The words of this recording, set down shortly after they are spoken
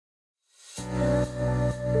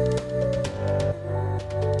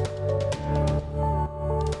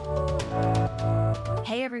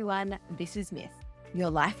everyone, this is Myth,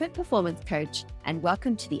 your life and performance coach, and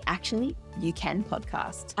welcome to the Actually You Can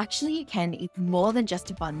podcast. Actually You Can is more than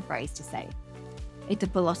just a fun phrase to say. It's a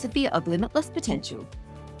philosophy of limitless potential,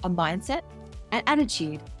 a mindset, an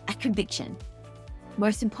attitude, a conviction.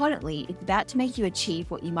 Most importantly, it's about to make you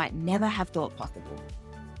achieve what you might never have thought possible.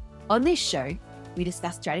 On this show, we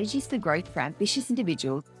discuss strategies for growth for ambitious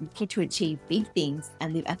individuals looking to achieve big things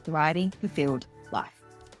and live a thriving, fulfilled life.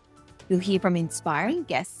 You'll hear from inspiring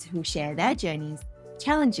guests who share their journeys,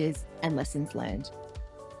 challenges, and lessons learned.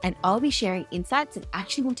 And I'll be sharing insights and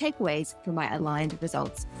actionable takeaways from my aligned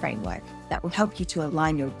results framework that will help you to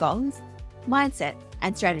align your goals, mindset,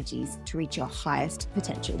 and strategies to reach your highest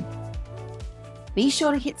potential. Be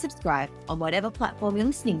sure to hit subscribe on whatever platform you're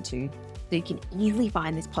listening to so you can easily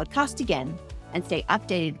find this podcast again and stay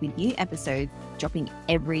updated with new episodes dropping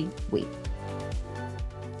every week.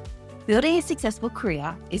 Building a successful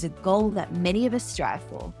career is a goal that many of us strive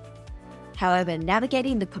for. However,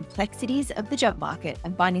 navigating the complexities of the job market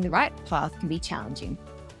and finding the right path can be challenging.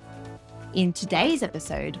 In today's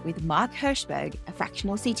episode with Mark Herschberg, a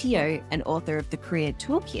fractional CTO and author of the Career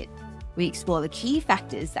Toolkit, we explore the key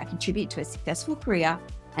factors that contribute to a successful career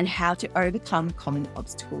and how to overcome common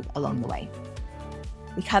obstacles along the way.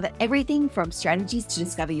 We cover everything from strategies to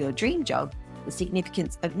discover your dream job, the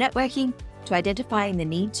significance of networking, to identifying the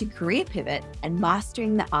need to career pivot and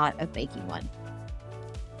mastering the art of making one.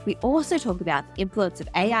 We also talk about the influence of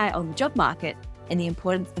AI on the job market and the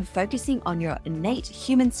importance of focusing on your innate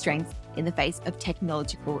human strengths in the face of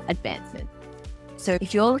technological advancement. So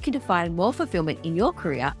if you're looking to find more fulfillment in your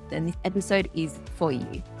career, then this episode is for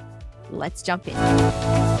you. Let's jump in.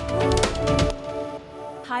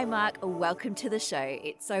 Hi, Mark. Welcome to the show.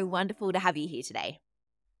 It's so wonderful to have you here today.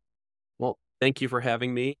 Well, thank you for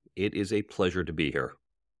having me. It is a pleasure to be here.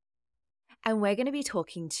 And we're going to be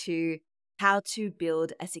talking to how to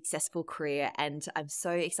build a successful career. And I'm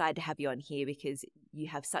so excited to have you on here because you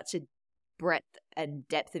have such a breadth and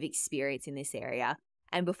depth of experience in this area.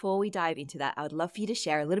 And before we dive into that, I would love for you to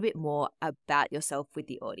share a little bit more about yourself with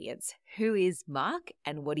the audience. Who is Mark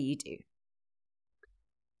and what do you do?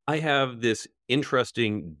 I have this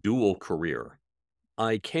interesting dual career.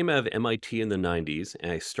 I came out of MIT in the 90s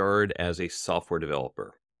and I started as a software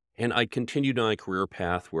developer. And I continued on a career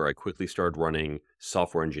path where I quickly started running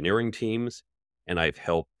software engineering teams. And I've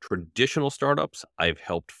helped traditional startups. I've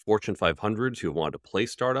helped Fortune 500s who wanted to play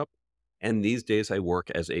startup. And these days I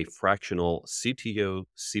work as a fractional CTO,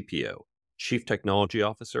 CPO, Chief Technology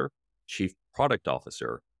Officer, Chief Product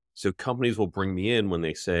Officer. So companies will bring me in when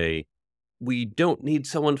they say, we don't need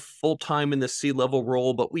someone full-time in the C-level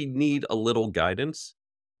role, but we need a little guidance.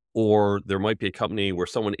 Or there might be a company where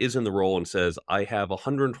someone is in the role and says, I have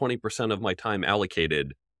 120% of my time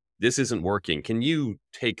allocated. This isn't working. Can you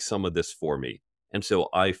take some of this for me? And so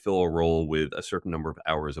I fill a role with a certain number of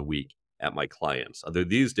hours a week at my clients. Although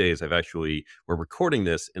these days we're recording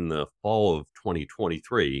this in the fall of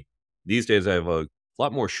 2023. These days I have a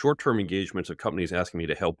lot more short-term engagements of companies asking me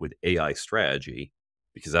to help with AI strategy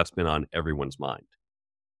because that's been on everyone's mind.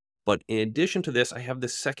 But in addition to this, I have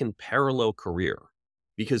this second parallel career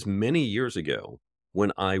because many years ago,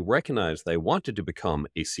 when I recognized that I wanted to become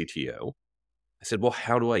a CTO, I said, well,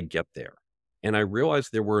 how do I get there? And I realized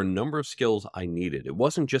there were a number of skills I needed. It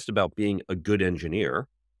wasn't just about being a good engineer.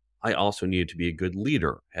 I also needed to be a good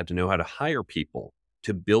leader, had to know how to hire people,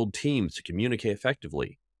 to build teams, to communicate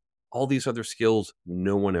effectively. All these other skills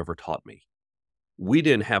no one ever taught me. We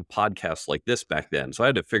didn't have podcasts like this back then, so I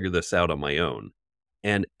had to figure this out on my own.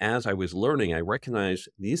 And as I was learning, I recognized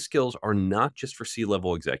these skills are not just for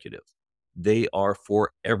C-level executives. They are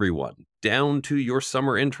for everyone, down to your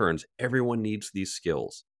summer interns. Everyone needs these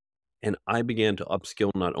skills. And I began to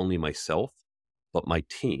upskill not only myself, but my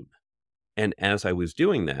team. And as I was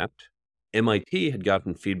doing that, MIT had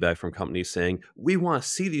gotten feedback from companies saying, we want to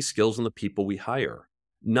see these skills in the people we hire,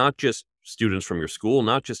 not just students from your school,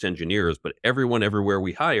 not just engineers, but everyone everywhere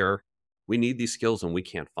we hire. We need these skills and we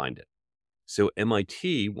can't find it. So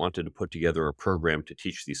MIT wanted to put together a program to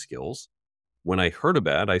teach these skills. When I heard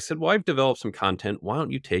about it, I said, well, I've developed some content. Why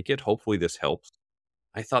don't you take it? Hopefully this helps.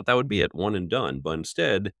 I thought that would be it, one and done. But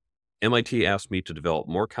instead, MIT asked me to develop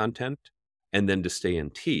more content and then to stay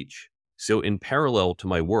and teach. So in parallel to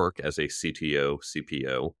my work as a CTO,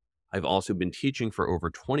 CPO, I've also been teaching for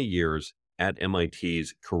over 20 years at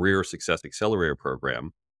MIT's Career Success Accelerator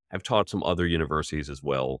program. I've taught some other universities as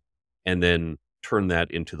well, and then turned that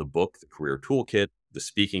into the book, the Career Toolkit, the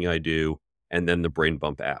speaking I do, and then the Brain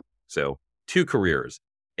Bump app. So 2 careers,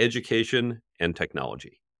 education and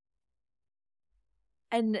technology.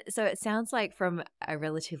 And so it sounds like from a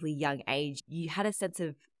relatively young age, you had a sense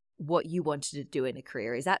of what you wanted to do in a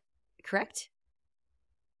career. Is that correct?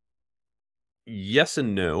 Yes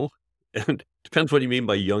and no. And depends what you mean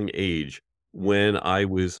by young age. When I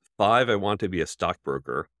was 5, I wanted to be a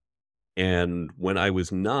stockbroker. And when I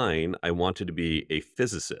was 9, I wanted to be a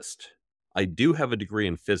physicist. I do have a degree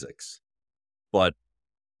in physics, but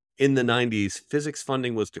in the 90s, physics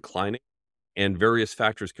funding was declining, and various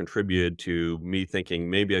factors contributed to me thinking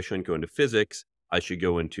maybe I shouldn't go into physics. I should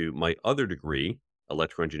go into my other degree,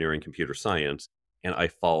 electrical engineering, computer science, and I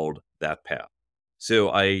followed that path.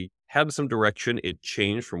 So I had some direction. It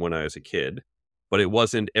changed from when I was a kid, but it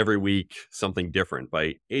wasn't every week something different.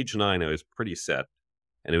 By age 9, I was pretty set.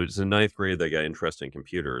 And it was in ninth grade that I got interested in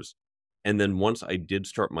computers. And then once I did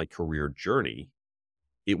start my career journey,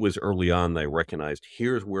 it was early on that I recognized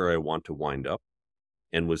here's where I want to wind up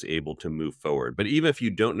and was able to move forward. But even if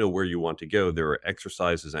you don't know where you want to go, there are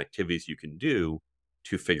exercises and activities you can do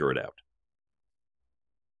to figure it out.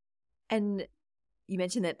 And you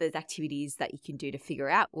mentioned that there's activities that you can do to figure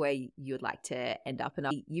out where you would like to end up.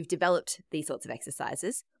 And you've developed these sorts of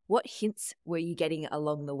exercises. What hints were you getting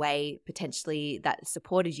along the way, potentially, that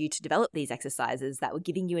supported you to develop these exercises that were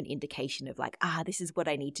giving you an indication of like, this is what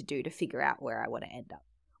I need to do to figure out where I want to end up?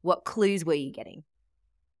 What clues were you getting?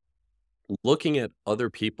 Looking at other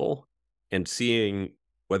people and seeing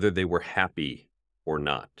whether they were happy or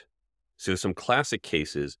not. So some classic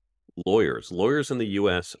cases, lawyers. Lawyers in the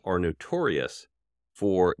US are notorious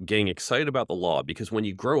for getting excited about the law because when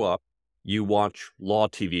you grow up, you watch law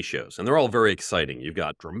TV shows and they're all very exciting. You've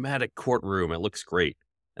got dramatic courtroom, it looks great.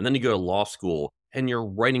 And then you go to law school and you're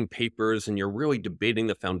writing papers and you're really debating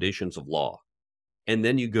the foundations of law. And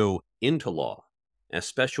then you go into law,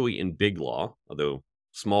 especially in big law, although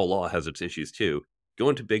small law has its issues too. Go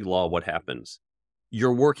into big law, what happens?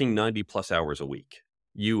 You're working 90 plus hours a week.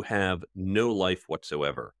 You have no life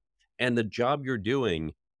whatsoever. And the job you're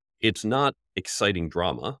doing, it's not exciting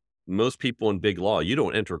drama. Most people in big law, you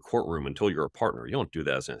don't enter a courtroom until you're a partner. You don't do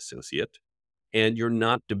that as an associate. And you're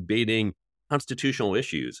not debating constitutional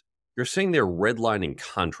issues. You're sitting there redlining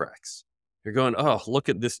contracts. You're going, oh, look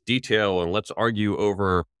at this detail and let's argue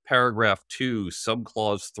over paragraph 2,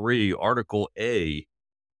 subclause 3, article A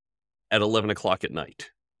at 11 o'clock at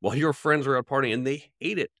night while your friends are out partying and they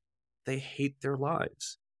hate it. They hate their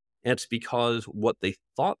lives. And it's because what they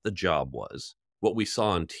thought the job was, what we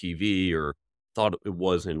saw on TV or thought it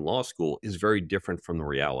was in law school, is very different from the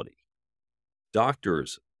reality.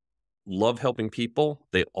 Doctors love helping people.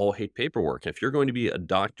 They all hate paperwork. If you're going to be a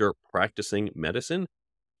doctor practicing medicine,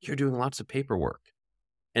 you're doing lots of paperwork.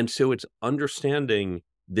 And so it's understanding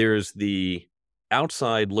there's the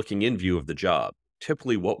outside looking in view of the job,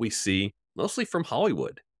 typically what we see mostly from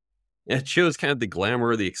Hollywood. It shows kind of the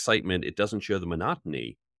glamour, the excitement. It doesn't show the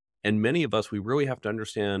monotony. And many of us, we really have to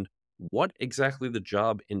understand what exactly the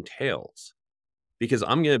job entails. Because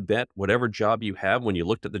I'm going to bet whatever job you have, when you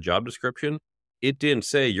looked at the job description, it didn't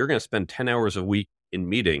say you're going to spend 10 hours a week in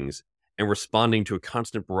meetings and responding to a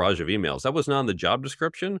constant barrage of emails. That was not in the job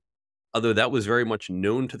description, although that was very much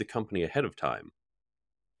known to the company ahead of time.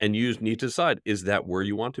 And you need to decide, is that where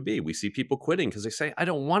you want to be? We see people quitting because they say, I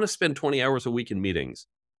don't want to spend 20 hours a week in meetings.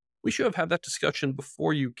 We should have had that discussion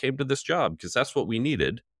before you came to this job because that's what we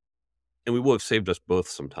needed. And we will have saved us both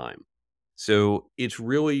some time. So it's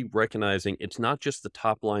really recognizing it's not just the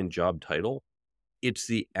top line job title, it's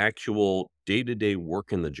the actual day-to-day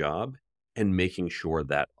work in the job and making sure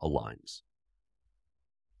that aligns.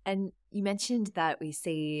 And you mentioned that we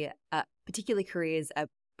see particular careers are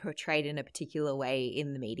portrayed in a particular way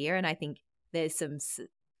in the media. And I think there's some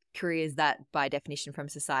careers that by definition from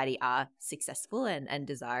society are successful and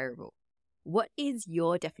desirable. What is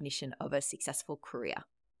your definition of a successful career?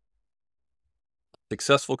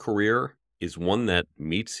 Successful career is one that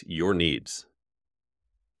meets your needs.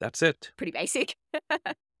 That's it. Pretty basic.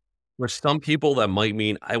 For some people, that might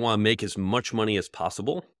mean I want to make as much money as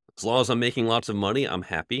possible. As long as I'm making lots of money, I'm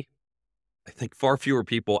happy. I think far fewer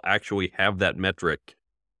people actually have that metric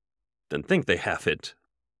than think they have it.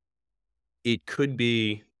 It could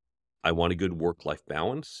be, I want a good work-life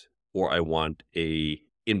balance, or I want a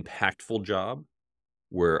impactful job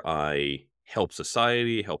where I help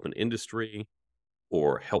society, help an industry,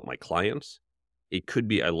 or help my clients. It could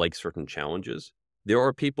be I like certain challenges. There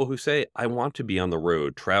are people who say, I want to be on the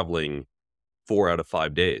road traveling 4 out of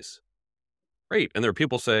 5 days. Great. And there are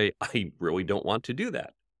people who say, I really don't want to do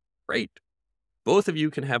that. Great. Both of you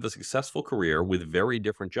can have a successful career with very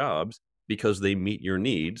different jobs because they meet your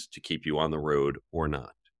needs to keep you on the road or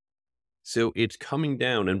not. So it's coming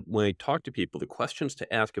down. And when I talk to people, the questions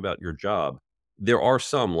to ask about your job, there are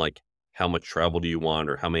some like, how much travel do you want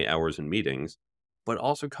or how many hours in meetings? But it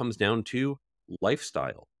also comes down to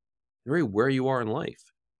lifestyle, really where you are in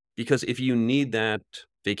life. Because if you need that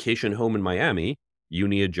vacation home in Miami, you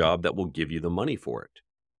need a job that will give you the money for it.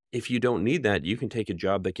 If you don't need that, you can take a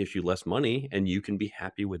job that gives you less money and you can be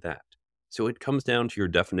happy with that. So it comes down to your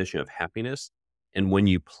definition of happiness. And when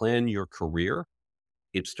you plan your career,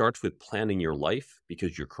 it starts with planning your life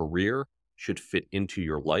because your career should fit into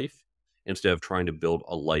your life instead of trying to build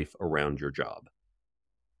a life around your job.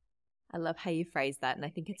 I love how you phrase that. And I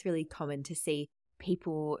think it's really common to see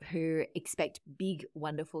people who expect big,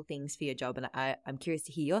 wonderful things for your job. And I'm curious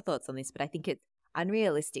to hear your thoughts on this, but I think it's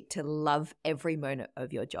unrealistic to love every moment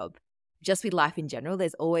of your job. Just with life in general,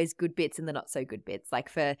 there's always good bits and the not so good bits. Like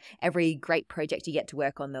for every great project you get to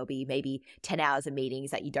work on, there'll be maybe 10 hours of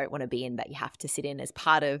meetings that you don't want to be in, that you have to sit in as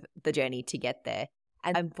part of the journey to get there.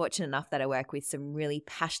 And I'm fortunate enough that I work with some really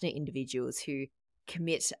passionate individuals who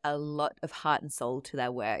commit a lot of heart and soul to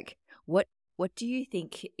their work. What do you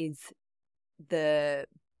think is trying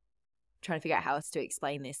to figure out how else to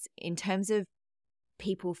explain this in terms of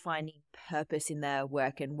people finding purpose in their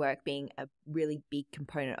work and work being a really big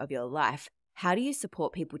component of your life? How do you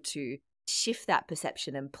support people to shift that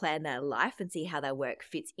perception and plan their life and see how their work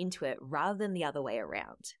fits into it rather than the other way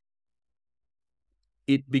around?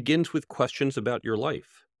 It begins with questions about your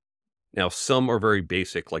life. Now, some are very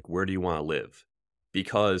basic, like where do you want to live?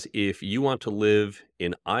 Because if you want to live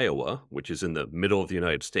in Iowa, which is in the middle of the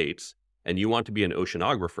United States, and you want to be an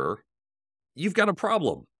oceanographer, you've got a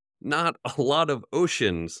problem. Not a lot of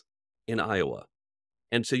oceans in Iowa.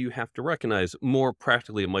 And so you have to recognize more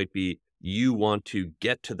practically, it might be you want to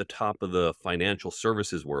get to the top of the financial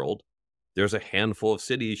services world. There's a handful of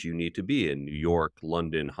cities you need to be in, New York,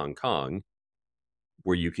 London, Hong Kong,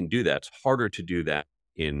 where you can do that. It's harder to do that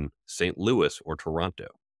in St. Louis or Toronto.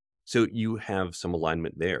 So you have some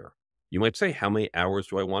alignment there. You might say, how many hours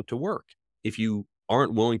do I want to work? If you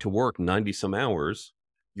aren't willing to work 90 some hours,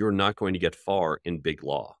 you're not going to get far in big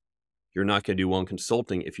law. You're not going to do well in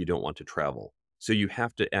consulting if you don't want to travel. So you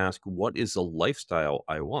have to ask, what is the lifestyle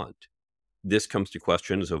I want? This comes to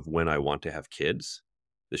questions of when I want to have kids.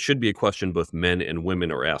 This should be a question both men and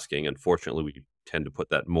women are asking. Unfortunately, we tend to put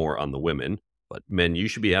that more on the women. But men, you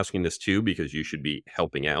should be asking this too, because you should be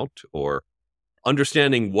helping out or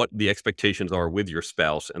understanding what the expectations are with your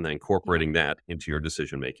spouse and then incorporating that into your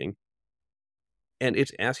decision making. And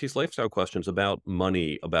it's ask these lifestyle questions about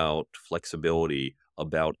money, about flexibility,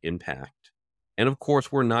 about impact. And of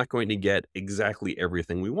course, we're not going to get exactly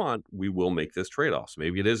everything we want. We will make this trade-off. So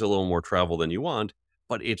maybe it is a little more travel than you want,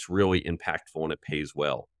 but it's really impactful and it pays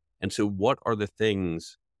well. And so what are the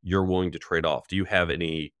things you're willing to trade off? Do you have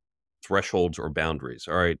any thresholds or boundaries?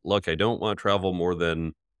 All right, look, I don't want to travel more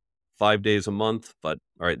than 5 days a month, but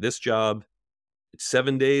all right, this job, it's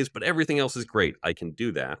 7 days, but everything else is great. I can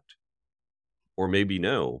do that. Or maybe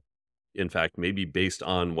no. In fact, maybe based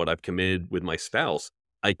on what I've committed with my spouse,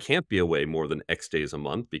 I can't be away more than X days a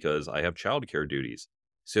month because I have childcare duties.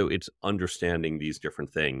 So it's understanding these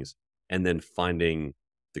different things and then finding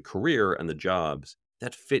the career and the jobs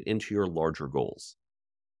that fit into your larger goals.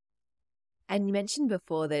 And you mentioned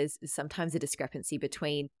before there's sometimes a discrepancy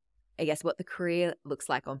between, I guess, what the career looks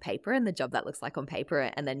like on paper and the job that looks like on paper.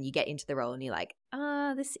 And then you get into the role and you're like,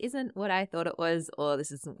 this isn't what I thought it was, or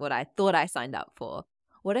this isn't what I thought I signed up for.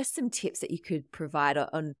 What are some tips that you could provide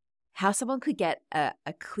on how someone could get a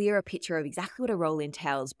clearer picture of exactly what a role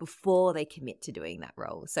entails before they commit to doing that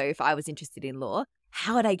role? So if I was interested in law,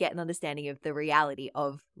 how would I get an understanding of the reality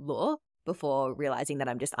of law before realizing that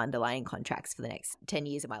I'm just underlying contracts for the next 10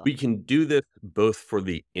 years of my life? We can do this both for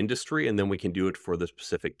the industry and then we can do it for the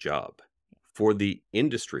specific job. For the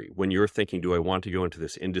industry, when you're thinking, do I want to go into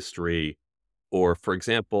this industry? Or for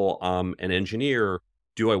example, I'm an engineer.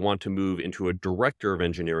 Do I want to move into a director of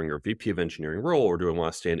engineering or VP of engineering role, or do I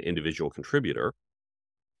want to stay an individual contributor?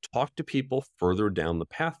 Talk to people further down the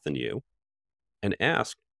path than you and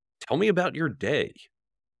ask, tell me about your day.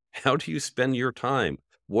 How do you spend your time?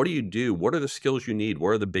 What do you do? What are the skills you need? What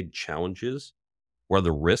are the big challenges? What are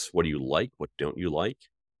the risks? What do you like? What don't you like?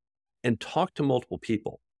 And talk to multiple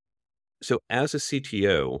people. So as a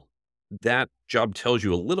CTO, that job tells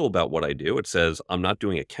you a little about what I do. It says I'm not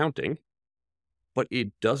doing accounting, but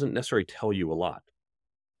it doesn't necessarily tell you a lot.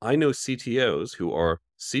 I know CTOs who are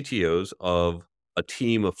CTOs of a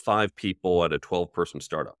team of 5 people at a 12-person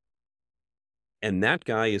startup. And that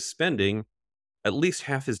guy is spending at least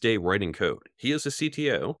half his day writing code. He is a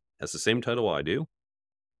CTO, has the same title I do,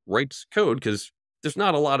 writes code because there's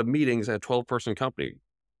not a lot of meetings at a 12-person company.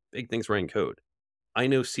 Big things writing code. I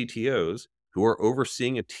know CTOs who are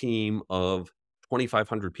overseeing a team of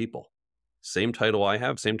 2,500 people. Same title I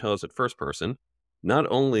have, same title as at first person. Not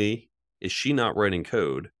only is she not writing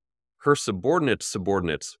code, her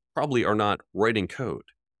subordinates probably are not writing code.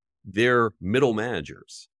 They're middle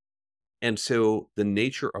managers. And so the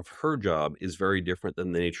nature of her job is very different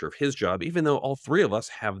than the nature of his job, even though all three of us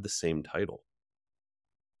have the same title.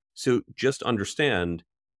 So just understand,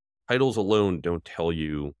 titles alone don't tell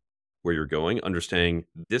you where you're going. Understanding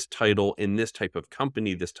this title in this type of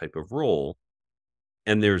company, this type of role,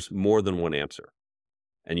 and there's more than one answer.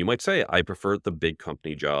 And you might say, I prefer the big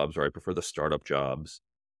company jobs or I prefer the startup jobs.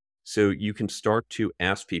 So you can start to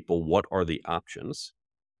ask people, what are the options?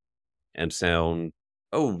 And sound,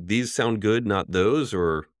 oh, these sound good, not those,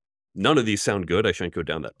 or none of these sound good. I shouldn't go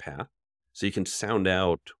down that path. So you can sound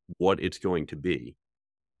out what it's going to be.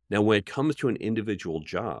 Now, when it comes to an individual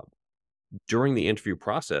job, during the interview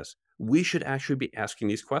process, we should actually be asking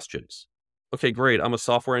these questions. Okay, great. I'm a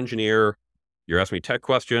software engineer. You're asking me tech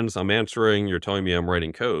questions. I'm answering. You're telling me I'm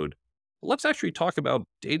writing code. Let's actually talk about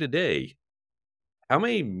day to day. How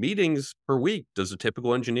many meetings per week does a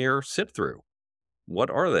typical engineer sit through? What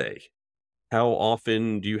are they? How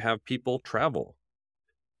often do you have people travel?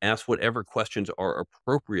 Ask whatever questions are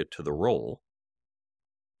appropriate to the role.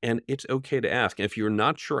 And it's okay to ask. And if you're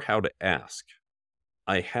not sure how to ask,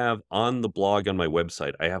 I have on the blog on my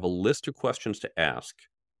website, I have a list of questions to ask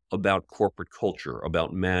about corporate culture,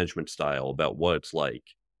 about management style, about what it's like,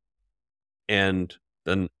 and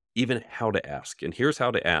then even how to ask. And here's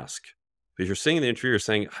how to ask. Because you're sitting in the interview, you're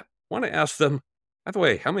saying, I want to ask them, by the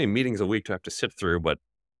way, how many meetings a week do I have to sit through? But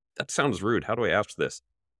that sounds rude. How do I ask this?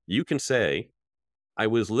 You can say, I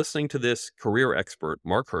was listening to this career expert,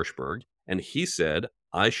 Mark Herschberg, and he said,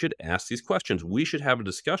 I should ask these questions. We should have a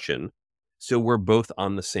discussion so we're both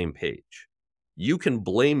on the same page. You can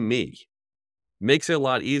blame me. Makes it a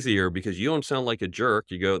lot easier because you don't sound like a jerk.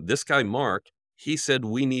 You go, this guy, Mark, he said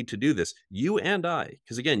we need to do this. You and I,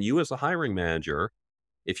 because again, you as a hiring manager,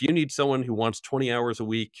 if you need someone who wants 20 hours a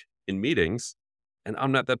week in meetings, and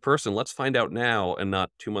I'm not that person, let's find out now and not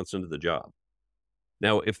 2 months into the job.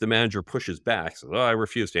 Now, if the manager pushes back, says, oh, I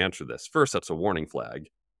refuse to answer this. First, that's a warning flag.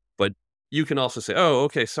 But you can also say, oh,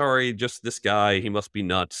 okay, sorry, just this guy, he must be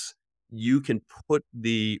nuts. You can put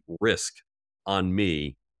the risk on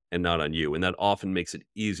me and not on you. And that often makes it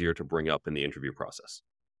easier to bring up in the interview process.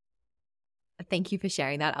 Thank you for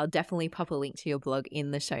sharing that. I'll definitely pop a link to your blog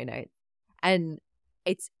in the show notes. And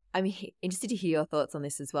I'm interested to hear your thoughts on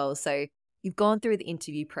this as well. So you've gone through the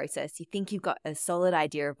interview process, you think you've got a solid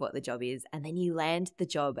idea of what the job is, and then you land the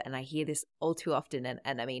job. And I hear this all too often.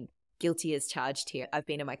 And I mean, guilty as charged here. I've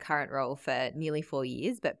been in my current role for nearly 4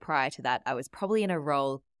 years, but prior to that, I was probably in a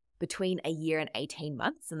role between a year and 18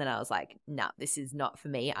 months. And then I was like, nah, this is not for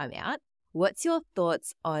me. I'm out. What's your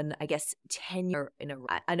thoughts on, I guess, tenure in a role?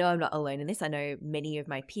 I know I'm not alone in this. I know many of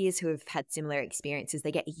my peers who have had similar experiences,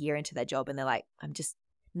 they get a year into their job and they're like, I'm just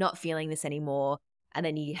not feeling this anymore. And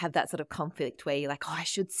then you have that sort of conflict where you're like, oh, I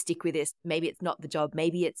should stick with this. Maybe it's not the job.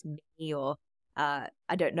 Maybe it's me, or I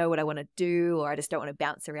don't know what I want to do, or I just don't want to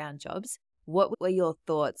bounce around jobs. What were your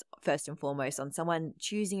thoughts, first and foremost, on someone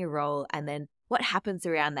choosing a role, and then what happens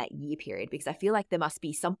around that year period? Because I feel like there must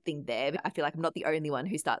be something there. I feel like I'm not the only one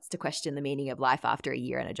who starts to question the meaning of life after a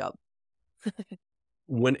year in a job.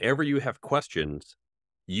 Whenever you have questions,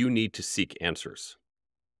 you need to seek answers.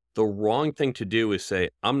 The wrong thing to do is say,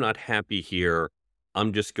 I'm not happy here.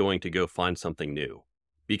 I'm just going to go find something new,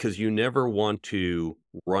 because you never want to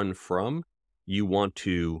run from, you want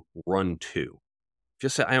to run to.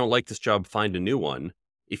 Just say, I don't like this job, find a new one.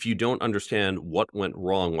 If you don't understand what went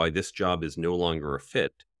wrong, why this job is no longer a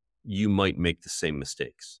fit, you might make the same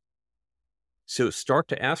mistakes. So start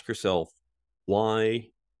to ask yourself, why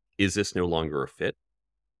is this no longer a fit?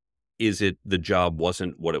 Is it the job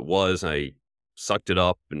wasn't what it was? I sucked it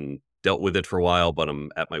up and dealt with it for a while, but I'm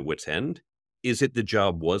at my wit's end. Is it the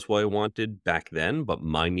job was what I wanted back then, but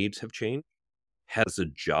my needs have changed? Has the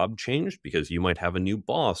job changed because you might have a new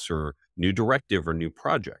boss or new directive or new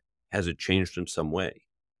project? Has it changed in some way?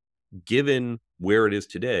 Given where it is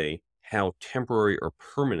today, how temporary or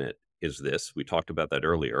permanent is this? We talked about that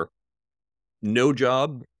earlier. No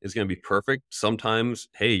job is going to be perfect. Sometimes,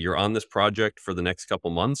 hey, you're on this project for the next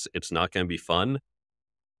couple months. It's not going to be fun.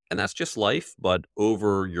 And that's just life. But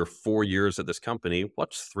over your 4 years at this company,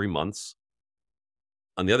 what's 3 months?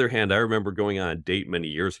 On the other hand, I remember going on a date many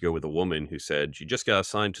years ago with a woman who said she just got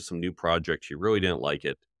assigned to some new project. She really didn't like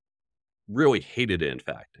it, really hated it, in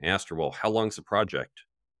fact. I asked her, well, how long's the project?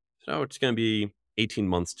 So it's going to be 18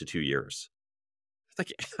 months to 2 years. It's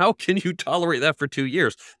like, how can you tolerate that for 2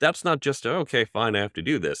 years? That's not just, okay, fine, I have to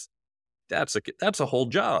do this. That's a whole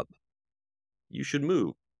job. You should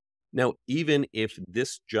move. Now, even if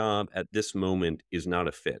this job at this moment is not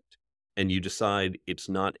a fit, and you decide it's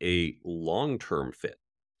not a long-term fit,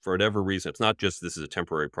 for whatever reason, it's not just this is a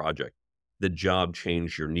temporary project, the job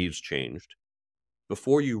changed, your needs changed.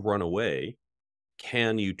 Before you run away,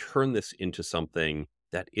 can you turn this into something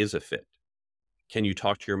that is a fit? Can you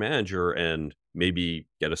talk to your manager and maybe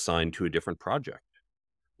get assigned to a different project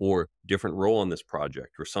or different role on this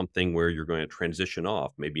project, or something where you're going to transition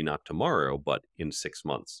off, maybe not tomorrow, but in 6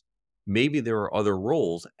 months? Maybe there are other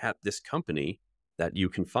roles at this company that you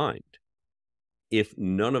can find. If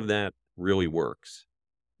none of that really works,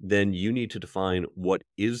 then you need to define what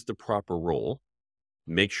is the proper role,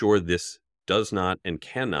 make sure this does not and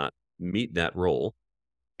cannot meet that role,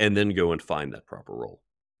 and then go and find that proper role.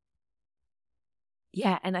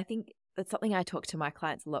 Yeah, and I think that's something I talk to my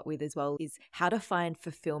clients a lot with as well, is how to find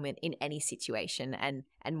fulfillment in any situation. And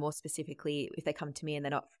more specifically, if they come to me and they're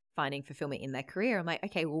not finding fulfillment in their career, I'm like,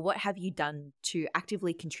 okay, well, what have you done to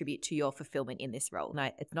actively contribute to your fulfillment in this role?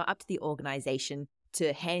 Now, it's not up to the organization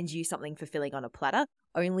to hand you something fulfilling on a platter.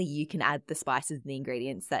 Only you can add the spices and the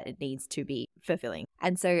ingredients that it needs to be fulfilling.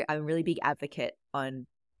 And so I'm a really big advocate on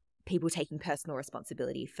people taking personal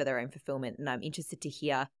responsibility for their own fulfillment. And I'm interested to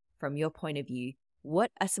hear from your point of view,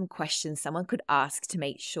 what are some questions someone could ask to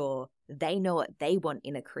make sure they know what they want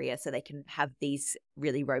in a career, so they can have these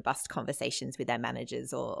really robust conversations with their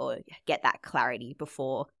managers, or get that clarity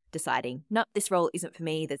before deciding, no, this role isn't for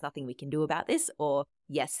me, there's nothing we can do about this, or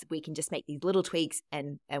yes, we can just make these little tweaks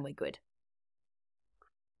and we're good.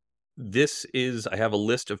 I have a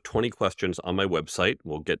list of 20 questions on my website.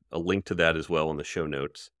 We'll get a link to that as well in the show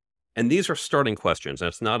notes. And these are starting questions.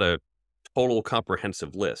 That's not a total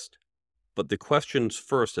comprehensive list. But the questions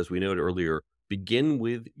first, as we noted earlier, begin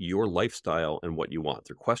with your lifestyle and what you want.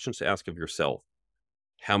 They're questions to ask of yourself.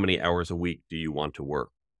 How many hours a week do you want to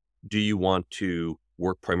work? Do you want to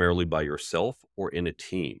work primarily by yourself or in a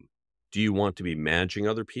team? Do you want to be managing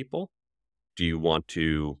other people? Do you want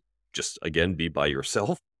to just, again, be by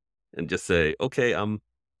yourself and just say, okay, I'm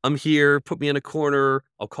here, put me in a corner,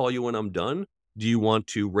 I'll call you when I'm done? Do you want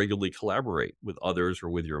to regularly collaborate with others or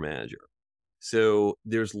with your manager? So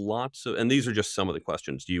there's lots of, and these are just some of the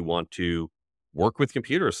questions. Do you want to work with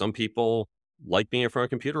computers? Some people like being in front of a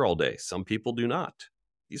computer all day. Some people do not.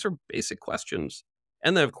 These are basic questions.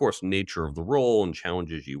 And then, of course, nature of the role and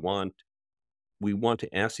challenges you want. We want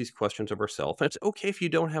to ask these questions of ourselves. And it's okay if you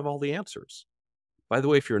don't have all the answers. By the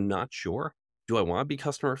way, if you're not sure, do I want to be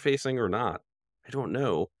customer facing or not? I don't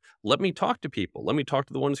know. Let me talk to people. Let me talk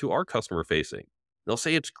to the ones who are customer facing. They'll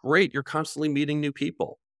say, it's great, you're constantly meeting new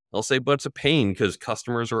people. They'll say, but it's a pain because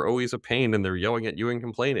customers are always a pain and they're yelling at you and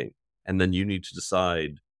complaining. And then you need to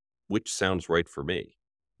decide which sounds right for me.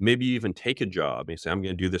 Maybe you even take a job and you say, I'm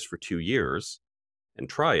going to do this for 2 years and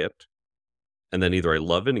try it. And then either I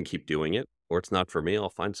love it and keep doing it, or it's not for me, I'll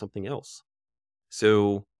find something else.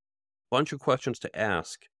 So, bunch of questions to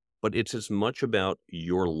ask, but it's as much about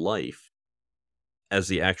your life as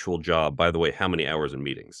the actual job. By the way, how many hours in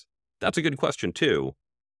meetings? That's a good question too,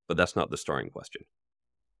 but that's not the starting question.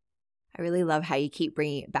 I really love how you keep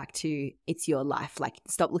bringing it back to it's your life. Like,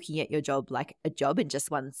 stop looking at your job like a job and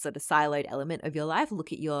just one sort of siloed element of your life.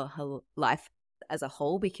 Look at your whole life as a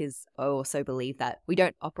whole, because I also believe that we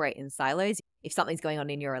don't operate in silos. If something's going on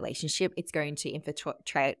in your relationship, it's going to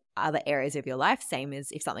infiltrate other areas of your life. Same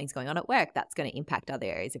as if something's going on at work, that's going to impact other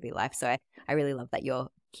areas of your life. So I really love that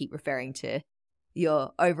you'll keep referring to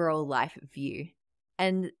your overall life view.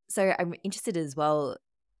 And so I'm interested as well,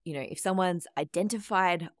 you know, if someone's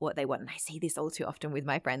identified what they want, and I see this all too often with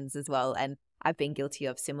my friends as well, and I've been guilty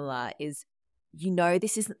of similar, is, you know,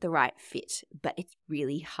 this isn't the right fit, but it's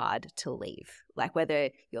really hard to leave. Like, whether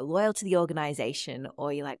you're loyal to the organization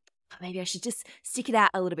or you're like, oh, maybe I should just stick it out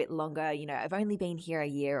a little bit longer. You know, I've only been here a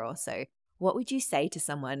year or so. What would you say to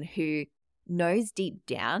someone who knows deep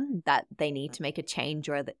down that they need to make a change,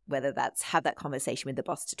 or whether that's have that conversation with the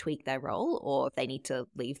boss to tweak their role, or if they need to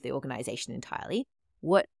leave the organization entirely?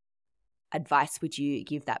 What advice would you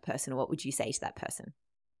give that person, or what would you say to that person?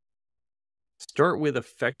 Start with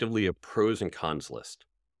effectively a pros and cons list.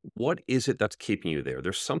 What is it that's keeping you there?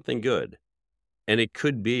 There's something good. And it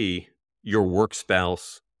could be your work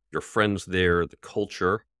spouse, your friends there, the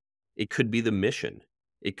culture. It could be the mission.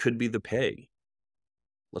 It could be the pay.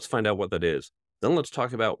 Let's find out what that is. Then let's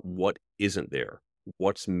talk about what isn't there,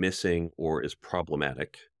 what's missing or is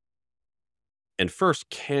problematic. And first,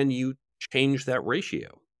 can you change that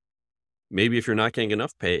ratio? Maybe if you're not getting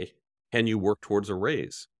enough pay, can you work towards a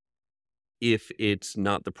raise? If it's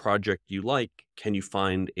not the project you like, can you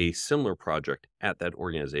find a similar project at that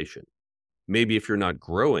organization? Maybe if you're not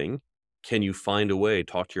growing, can you find a way,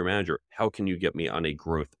 talk to your manager, how can you get me on a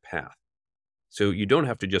growth path? So you don't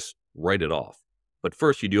have to just write it off. But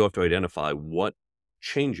first, you do have to identify what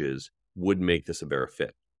changes would make this a better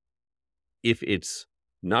fit. If it's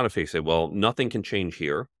Not if they say, well, nothing can change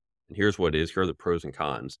here. And here's what it is. Here are the pros and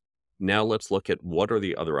cons. Now let's look at what are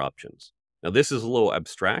the other options. Now, this is a little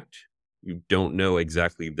abstract. You don't know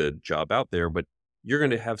exactly the job out there, but you're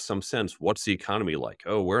going to have some sense. What's the economy like?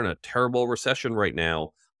 Oh, we're in a terrible recession right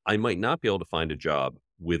now. I might not be able to find a job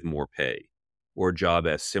with more pay or a job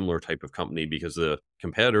at a similar type of company because the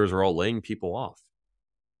competitors are all laying people off.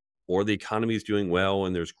 Or the economy is doing well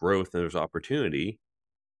and there's growth and there's opportunity.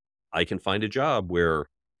 I can find a job where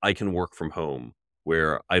I can work from home,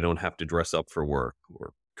 where I don't have to dress up for work,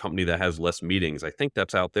 or a company that has less meetings. I think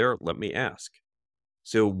that's out there. Let me ask.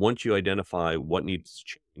 So once you identify what needs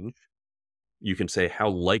to change, you can say, how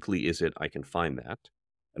likely is it I can find that?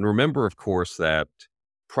 And remember, of course, that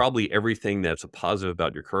probably everything that's a positive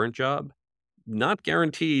about your current job, not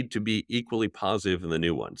guaranteed to be equally positive in the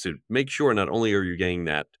new one. So make sure not only are you getting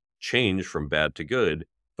that change from bad to good,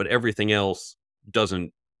 but everything else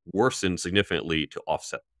doesn't worsen significantly to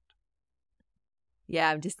offset. Yeah,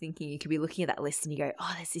 I'm just thinking you could be looking at that list and you go,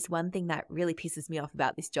 oh, there's this one thing that really pisses me off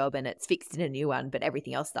about this job and it's fixed in a new one, but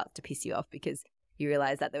everything else starts to piss you off because you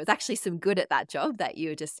realize that there was actually some good at that job, that you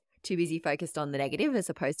were just too busy focused on the negative as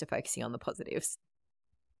opposed to focusing on the positives.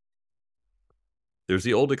 There's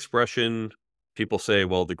the old expression, people say,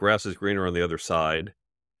 well, the grass is greener on the other side.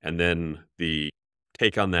 And then the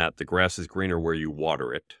take on that, the grass is greener where you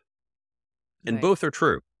water it. And Right. both are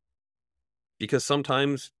true. Because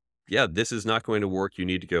sometimes, yeah, this is not going to work. You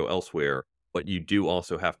need to go elsewhere. But you do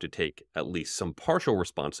also have to take at least some partial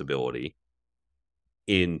responsibility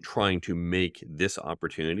in trying to make this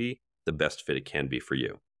opportunity the best fit it can be for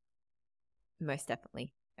you. Most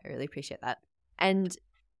definitely. I really appreciate that. And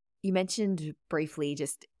you mentioned briefly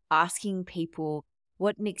just asking people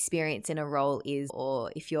what an experience in a role is,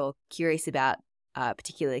 or if you're curious about a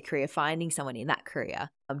particular career, finding someone in that career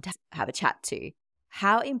to have a chat to.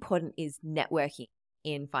 How important is networking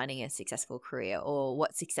in finding a successful career, or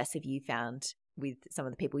what success have you found with some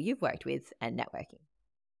of the people you've worked with and networking?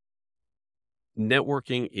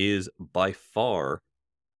 Networking is by far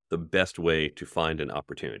the best way to find an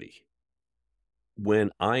opportunity. When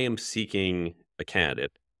I am seeking a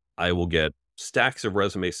candidate, I will get stacks of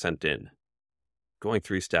resumes sent in. Going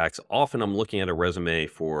through stacks, often I'm looking at a resume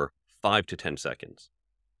for 5 to 10 seconds.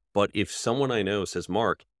 But if someone I know says,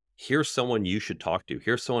 Mark, here's someone you should talk to,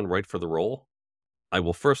 here's someone right for the role, I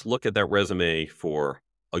will first look at that resume for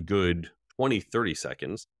a good 20, 30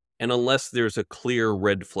 seconds. And unless there's a clear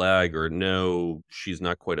red flag or no, she's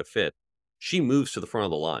not quite a fit, she moves to the front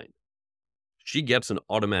of the line. She gets an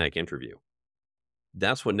automatic interview.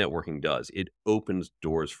 That's what networking does. It opens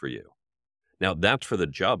doors for you. Now, that's for the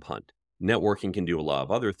job hunt. Networking can do a lot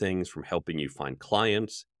of other things, from helping you find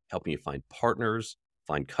clients, helping you find partners,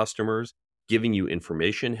 find customers, giving you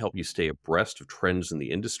information, help you stay abreast of trends in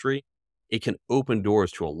the industry. It can open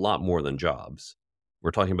doors to a lot more than jobs.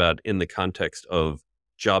 We're talking about in the context of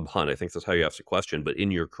job hunt. I think that's how you ask the question. But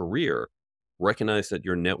in your career, recognize that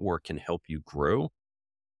your network can help you grow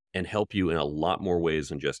and help you in a lot more ways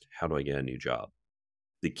than just how do I get a new job.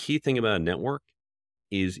 The key thing about a network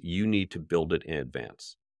is you need to build it in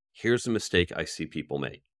advance. Here's the mistake I see people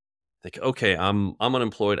make. Like, okay, I'm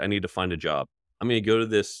unemployed. I need to find a job. I'm going to go to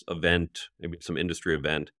this event, maybe some industry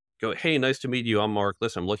event. Go, hey, nice to meet you. I'm Mark.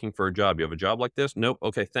 Listen, I'm looking for a job. You have a job like this? Nope.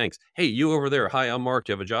 Okay, thanks. Hey, you over there. Hi, I'm Mark.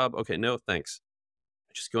 Do you have a job? Okay, no, thanks.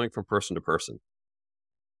 Just going from person to person.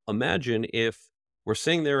 Imagine if we're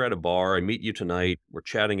sitting there at a bar. I meet you tonight. We're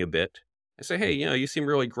chatting a bit. I say, hey, you seem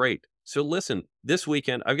really great. So listen, this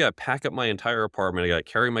weekend, I've got to pack up my entire apartment. I got to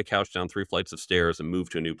carry my couch down 3 flights of stairs and move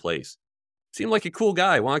to a new place. Seem like a cool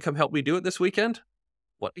guy. Want to come help me do it this weekend?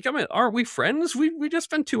 What? Come in. Aren't we friends? We just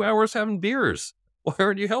spent 2 hours having beers. Why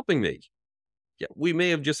aren't you helping me? Yeah, we may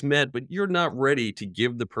have just met, but you're not ready to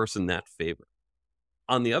give the person that favor.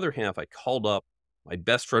 On the other hand, if I called up my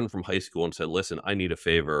best friend from high school and said, listen, I need a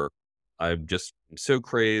favor. I'm just so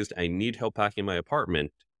crazed. I need help packing my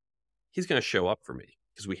apartment. He's going to show up for me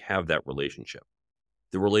because we have that relationship.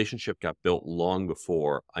 The relationship got built long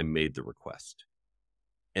before I made the request.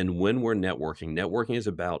 And when we're networking is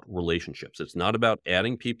about relationships. It's not about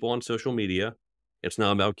adding people on social media. It's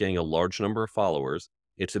not about getting a large number of followers.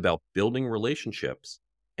 It's about building relationships,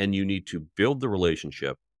 and you need to build the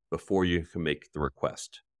relationship before you can make the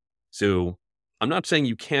request. So I'm not saying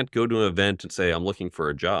you can't go to an event and say, I'm looking for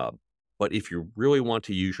a job. But if you really want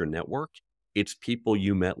to use your network, it's people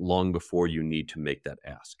you met long before you need to make that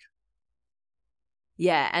ask.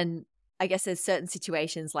 Yeah. And I guess there's certain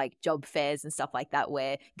situations like job fairs and stuff like that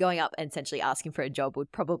where going up and essentially asking for a job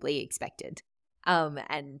would probably be expected.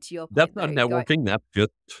 And to your point, That's not though, networking. That's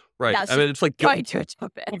just right. that's I mean, just it's like going to a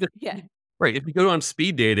job fair. Yeah. Right. If you go on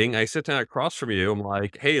speed dating, I sit down across from you. I'm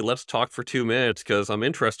like, hey, let's talk for 2 minutes because I'm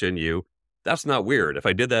interested in you. That's not weird. If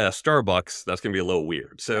I did that at Starbucks, that's going to be a little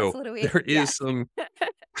weird. That's So a little weird. there Yeah. is some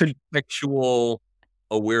contextual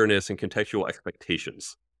awareness and contextual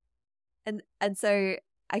expectations. And so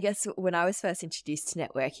I guess when I was first introduced to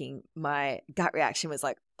networking, my gut reaction was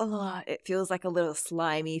like, oh, it feels like a little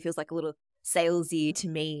slimy, feels like a little salesy to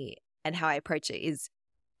me. And how I approach it is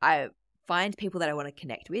I find people that I want to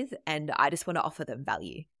connect with and I just want to offer them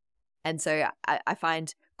value. And so I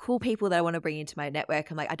find cool people that I want to bring into my network.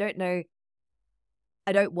 I'm like, I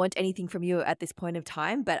don't want anything from you at this point of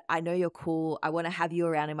time, but I know you're cool. I want to have you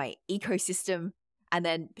around in my ecosystem. And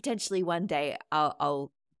then potentially one day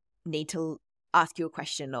I'll need to ask you a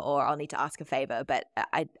question or I'll need to ask a favor. But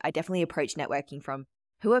I definitely approach networking from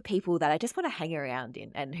who are people that I just want to hang around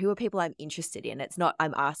in and who are people I'm interested in. It's not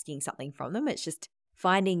I'm asking something from them. It's just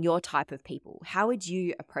finding your type of people. How would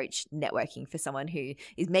you approach networking for someone who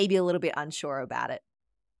is maybe a little bit unsure about it?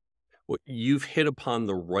 Well, you've hit upon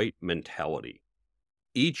the right mentality.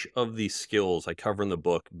 Each of these skills I cover in the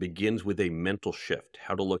book begins with a mental shift,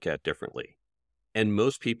 how to look at differently. And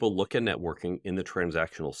most people look at networking in the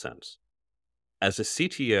transactional sense. As a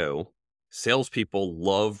CTO, salespeople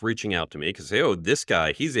love reaching out to me because they say, oh, this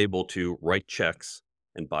guy, he's able to write checks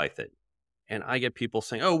and buy things. And I get people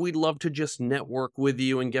saying, oh, we'd love to just network with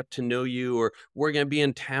you and get to know you, or we're going to be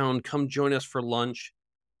in town, come join us for lunch.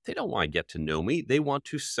 They don't want to get to know me. They want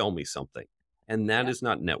to sell me something. And that is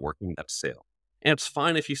not networking, that's sale. And it's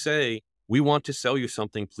fine if you say, we want to sell you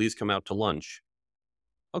something, please come out to lunch.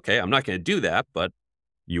 Okay, I'm not going to do that, but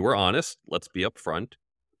you were honest. Let's be upfront.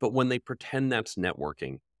 But when they pretend that's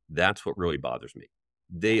networking, that's what really bothers me.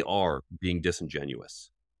 They are being disingenuous.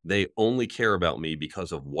 They only care about me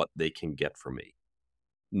because of what they can get from me.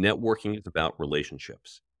 Networking is about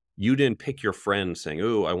relationships. You didn't pick your friend saying,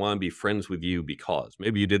 oh, I want to be friends with you because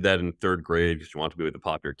maybe you did that in third grade because you want to be with a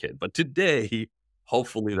popular kid. But today,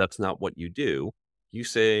 hopefully that's not what you do. You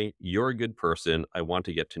say, you're a good person. I want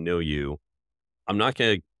to get to know you. I'm not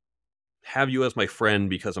going to have you as my friend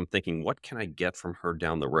because I'm thinking, what can I get from her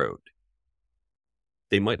down the road?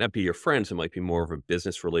 They might not be your friends. It might be more of a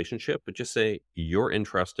business relationship, but just say, you're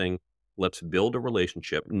interesting. Let's build a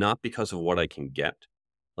relationship, not because of what I can get.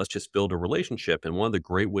 Let's just build a relationship. And one of the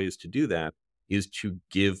great ways to do that is to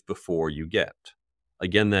give before you get.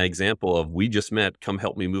 Again, that example of we just met, come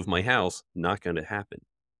help me move my house, not going to happen.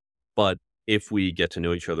 But if we get to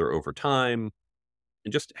know each other over time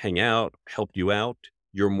and just hang out, help you out,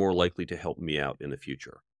 you're more likely to help me out in the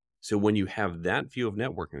future. So when you have that view of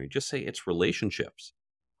networking, you just say it's relationships.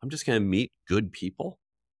 I'm just going to meet good people.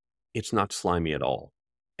 It's not slimy at all.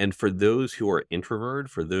 And for those who are introverted,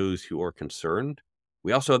 for those who are concerned,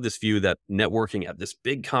 we also have this view that networking at this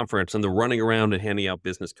big conference and the running around and handing out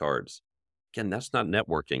business cards. Again, that's not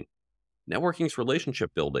networking. Networking is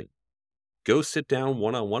relationship building. Go sit down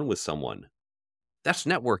one-on-one with someone. That's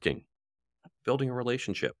networking, building a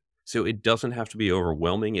relationship. So it doesn't have to be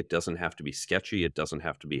overwhelming. It doesn't have to be sketchy. It doesn't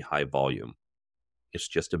have to be high volume. It's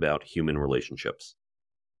just about human relationships.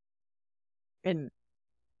 And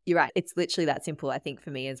you're right. It's literally that simple, I think,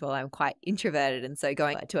 for me as well. I'm quite introverted. And so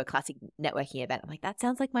going to a classic networking event, I'm like, that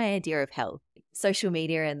sounds like my idea of hell. Social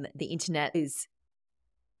media and the internet is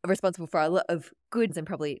responsible for a lot of goods and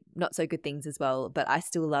probably not so good things as well. But I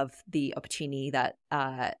still love the opportunity that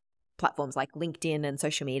platforms like LinkedIn and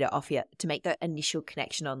social media offer to make that initial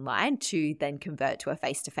connection online to then convert to a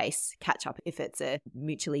face-to-face catch-up if it's a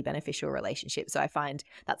mutually beneficial relationship. So I find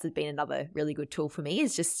that's been another really good tool for me,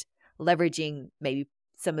 is just leveraging maybe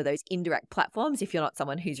some of those indirect platforms if you're not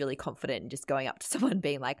someone who's really confident and just going up to someone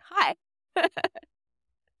being like, hi.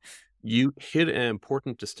 You hit an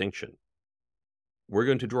important distinction. We're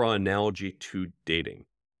going to draw an analogy to dating.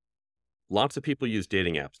 Lots of people use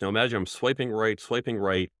dating apps. Now imagine I'm swiping right.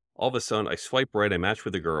 All of a sudden I swipe right, I match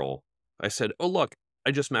with a girl. I said, oh, look,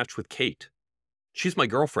 I just matched with Kate. She's my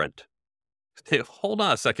girlfriend. Hold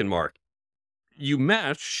on a second, Mark. You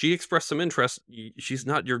matched, she expressed some interest. She's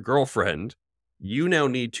not your girlfriend. You now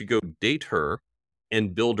need to go date her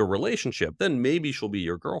and build a relationship. Then maybe she'll be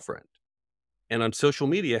your girlfriend. And on social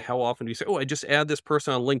media, how often do you say, oh, I just add this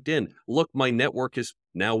person on LinkedIn. Look, my network is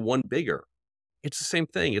now one bigger. It's the same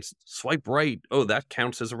thing. It's swipe right. Oh, that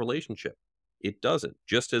counts as a relationship. It doesn't.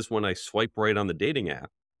 Just as when I swipe right on the dating app,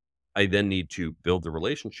 I then need to build the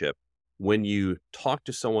relationship. When you talk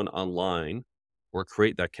to someone online or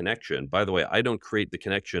create that connection, by the way, I don't create the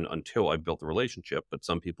connection until I've built the relationship, but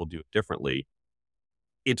some people do it differently.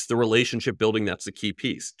 It's the relationship building that's the key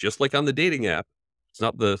piece. Just like on the dating app, it's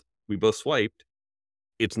not we both swiped.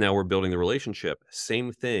 It's now we're building the relationship.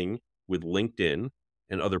 Same thing with LinkedIn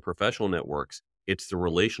and other professional networks, it's the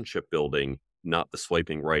relationship building, not the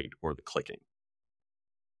swiping right or the clicking.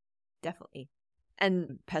 Definitely.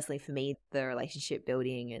 And personally for me, the relationship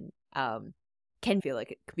building and can feel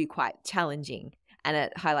like it could be quite challenging. And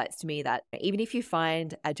it highlights to me that even if you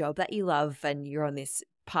find a job that you love and you're on this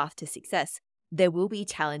path to success, there will be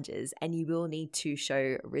challenges and you will need to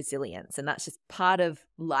show resilience. And that's just part of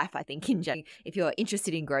life, I think, in general. If you're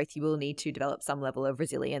interested in growth, you will need to develop some level of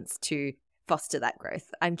resilience to foster that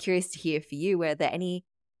growth. I'm curious to hear for you, were there any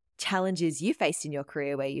challenges you faced in your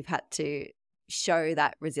career where you've had to show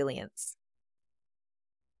that resilience?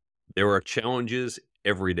 There are challenges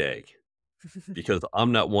every day because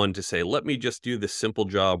I'm not one to say, let me just do this simple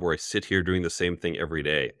job where I sit here doing the same thing every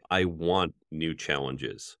day. I want new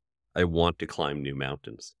challenges. I want to climb new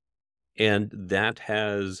mountains. And that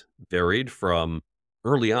has varied from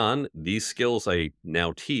early on, these skills I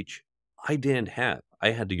now teach, I didn't have.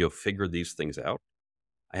 I had to go figure these things out.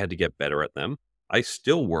 I had to get better at them. I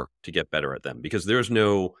still work to get better at them because there's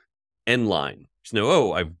no end line. There's no,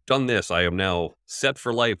 oh, I've done this. I am now set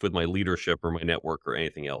for life with my leadership or my network or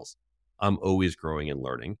anything else. I'm always growing and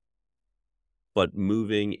learning. But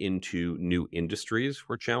moving into new industries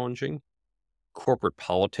were challenging. Corporate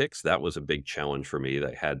politics, that was a big challenge for me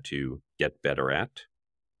that I had to get better at.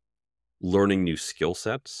 Learning new skill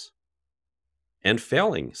sets and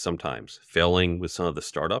failing sometimes, failing with some of the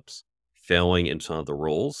startups, failing in some of the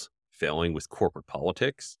roles, failing with corporate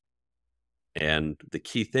politics. And the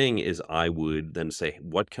key thing is I would then say,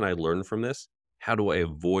 what can I learn from this? How do I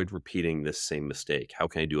avoid repeating this same mistake? How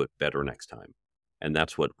can I do it better next time? And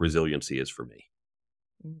that's what resiliency is for me.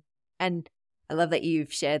 And I love that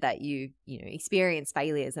you've shared that you experience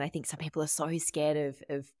failures. And I think some people are so scared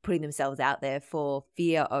of putting themselves out there for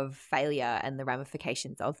fear of failure and the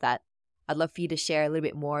ramifications of that. I'd love for you to share a little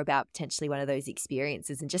bit more about potentially one of those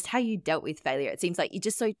experiences and just how you dealt with failure. It seems like you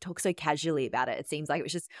just talk so casually about it. It seems like it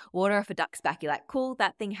was just water off a duck's back. You're like, cool,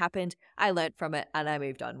 that thing happened. I learned from it and I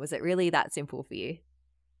moved on. Was it really that simple for you?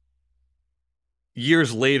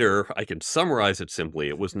 Years later, I can summarize it simply.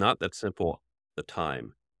 It was not that simple at the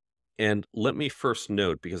time. And let me first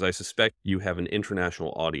note, because I suspect you have an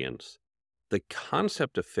international audience, the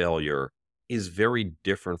concept of failure is very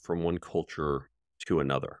different from one culture to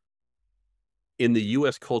another. In the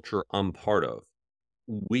US culture I'm part of,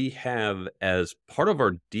 we have as part of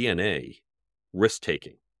our DNA risk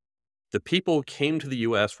taking. The people who came to the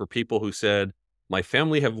US were people who said, my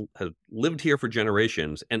family have lived here for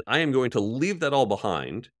generations, and I am going to leave that all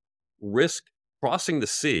behind, risk crossing the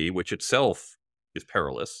sea, which itself is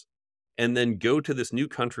perilous, and then go to this new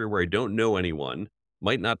country where I don't know anyone,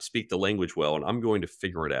 might not speak the language well, and I'm going to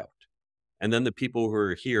figure it out. And then the people who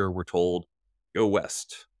are here were told, go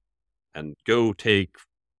west and go take,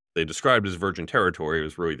 they described as virgin territory. It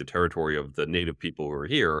was really the territory of the native people who are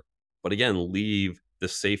here. But again, leave the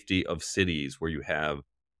safety of cities where you have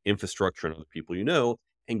infrastructure and other people you know,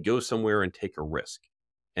 and go somewhere and take a risk.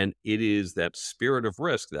 And it is that spirit of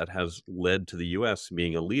risk that has led to the US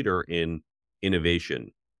being a leader in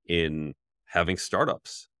innovation, in having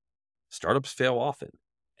startups. Startups fail often.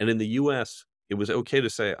 And in the US, it was okay to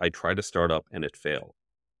say, I tried a startup and it failed.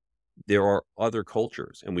 There are other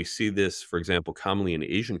cultures, and we see this, for example, commonly in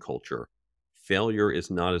Asian culture. Failure is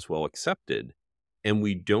not as well accepted, and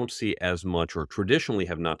we don't see as much, or traditionally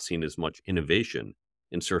have not seen as much innovation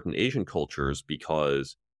in certain Asian cultures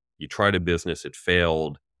because you tried a business, it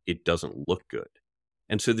failed, it doesn't look good.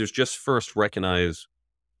 And so there's just first recognize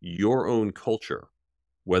your own culture,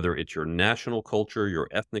 whether it's your national culture, your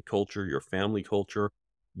ethnic culture, your family culture.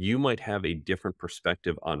 You might have a different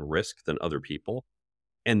perspective on risk than other people.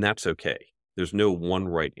 And that's okay. There's no one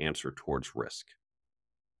right answer towards risk.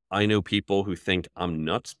 I know people who think I'm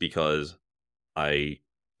nuts because I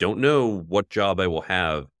don't know what job I will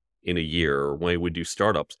have in a year or when I would do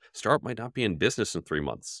startups. Startup might not be in business in 3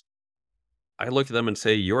 months. I look at them and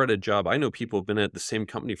say, you're at a job. I know people have been at the same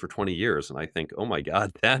company for 20 years. And I think, oh my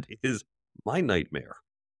God, that is my nightmare.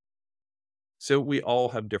 So we all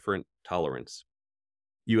have different tolerance.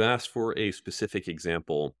 You asked for a specific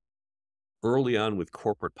example. Early on with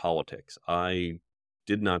corporate politics, I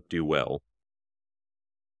did not do well.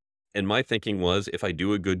 And my thinking was, if I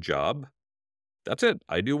do a good job, that's it.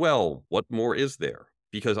 I do well. What more is there?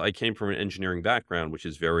 Because I came from an engineering background, which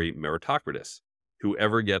is very meritocratic.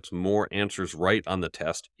 Whoever gets more answers right on the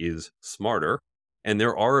test is smarter. And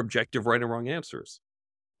there are objective right and wrong answers.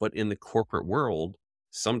 But in the corporate world,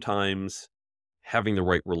 sometimes having the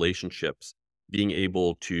right relationships, being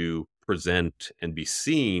able to present and be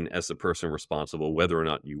seen as the person responsible, whether or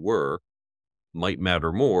not you were, might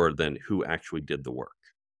matter more than who actually did the work.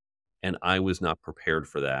 And I was not prepared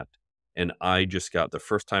for that And I just got, the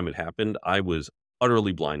first time it happened, I was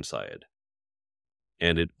utterly blindsided.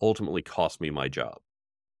 And it ultimately cost me my job.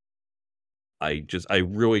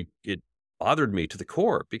 It bothered me to the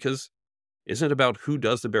core, because isn't it about who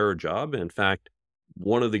does the better job? And in fact,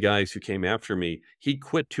 one of the guys who came after me, he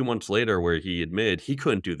quit 2 months later, where he admitted he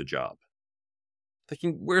couldn't do the job.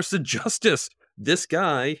 Thinking, where's the justice? This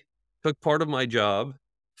guy took part of my job,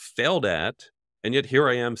 failed at, and yet here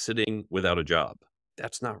I am sitting without a job.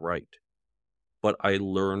 That's not right. But I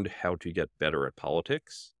learned how to get better at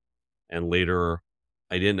politics. And later,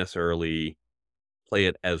 I didn't necessarily play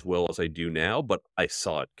it as well as I do now, but I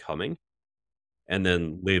saw it coming. And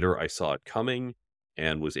then later I saw it coming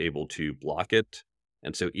and was able to block it.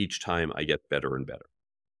 And so each time I get better and better.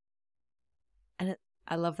 And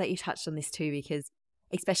I love that you touched on this too, because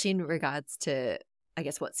especially in regards to, I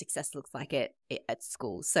guess, what success looks like at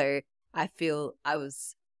school. So I feel I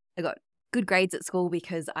got good grades at school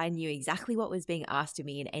because I knew exactly what was being asked of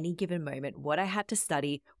me in any given moment, what I had to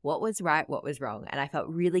study, what was right, what was wrong. And I felt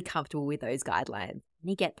really comfortable with those guidelines. And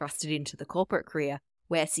you get thrusted into the corporate career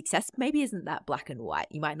where success maybe isn't that black and white.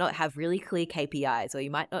 You might not have really clear KPIs, or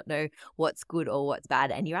you might not know what's good or what's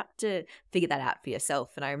bad. And you have to figure that out for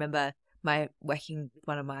yourself. And I remember working with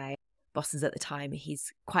one of my bosses at the time.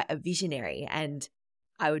 He's quite a visionary, and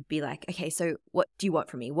I would be like, okay, so what do you want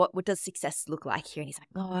from me? What does success look like here? And he's like,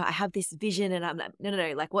 oh, I have this vision. And I'm like,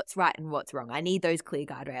 no, like what's right and what's wrong? I need those clear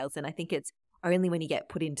guardrails. And I think it's only when you get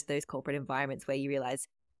put into those corporate environments where you realize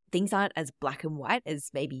things aren't as black and white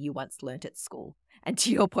as maybe you once learnt at school. And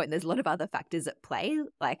to your point, there's a lot of other factors at play.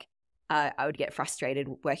 Like I would get frustrated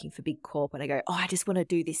working for big corp and I go, oh, I just want to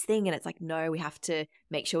do this thing. And it's like, no, we have to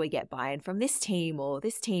make sure we get buy-in from this team, or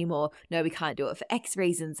no, we can't do it for X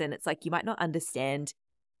reasons. And it's like, you might not understand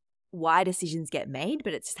why decisions get made,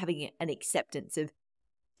 but it's just having an acceptance of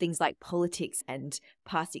things like politics and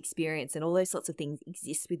past experience and all those sorts of things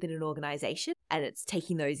exist within an organization. And it's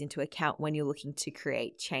taking those into account when you're looking to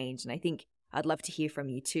create change. And I think I'd love to hear from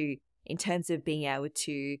you too, in terms of being able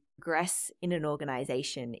to progress in an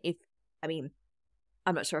organization. I'm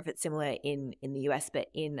not sure if it's similar in the US, but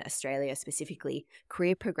in Australia specifically,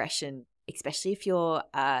 career progression, especially if you're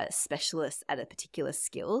a specialist at a particular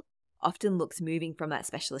skill, often looks moving from that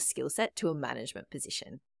specialist skill set to a management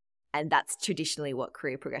position. And that's traditionally what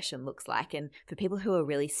career progression looks like. And for people who are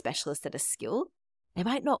really specialist at a skill, they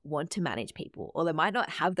might not want to manage people, or they might not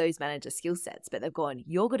have those manager skill sets, but they've gone,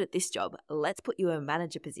 you're good at this job, let's put you in a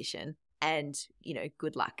manager position and,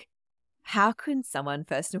 good luck. How can someone,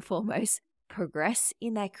 first and foremost, progress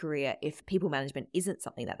in their career if people management isn't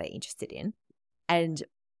something that they're interested in? And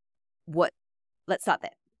let's start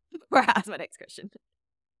there before I ask my next question.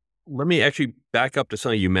 Let me actually back up to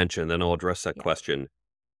something you mentioned, then I'll address that question.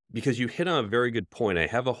 Because you hit on a very good point. I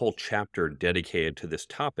have a whole chapter dedicated to this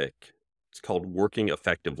topic. It's called Working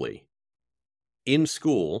Effectively. In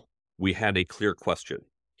school, we had a clear question.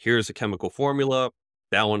 Here's a chemical formula,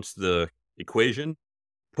 balance the equation,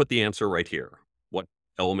 put the answer right here. What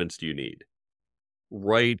elements do you need?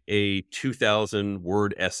 Write a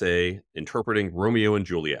 2,000-word essay interpreting Romeo and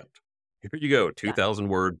Juliet. Here you go,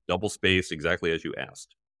 2,000-word, double space, exactly as you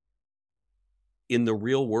asked. In the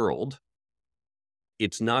real world,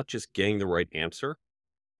 it's not just getting the right answer.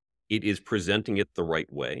 It is presenting it the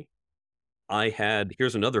right way.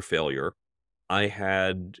 Here's another failure. I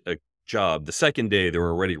had a job. The second day, there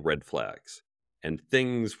were already red flags and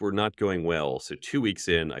things were not going well. So 2 weeks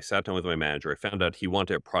in, I sat down with my manager. I found out he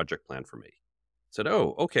wanted a project plan for me. I said,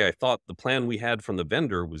 oh, okay. I thought the plan we had from the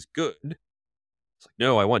vendor was good. It's like,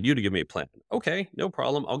 no, I want you to give me a plan. Okay, no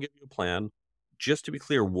problem. I'll give you a plan. Just to be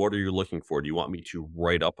clear, what are you looking for? Do you want me to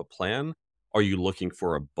write up a plan? Are you looking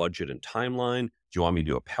for a budget and timeline? Do you want me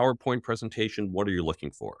to do a PowerPoint presentation? What are you looking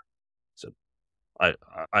for? So I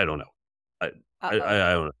don't know. I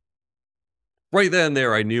don't know. Right then and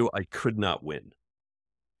there, I knew I could not win.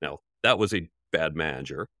 Now, that was a bad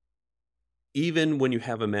manager. Even when you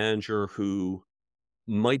have a manager who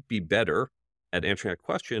might be better at answering that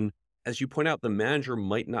question, as you point out, the manager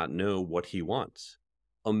might not know what he wants.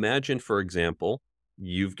 Imagine, for example,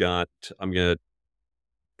 I'm going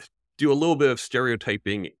to do a little bit of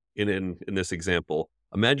stereotyping in this example.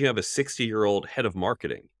 Imagine you have a 60-year-old head of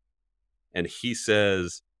marketing, and he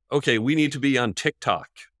says, okay, we need to be on TikTok.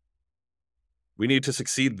 We need to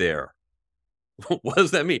succeed there. What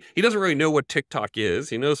does that mean? He doesn't really know what TikTok is.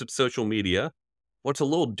 He knows it's social media. What's a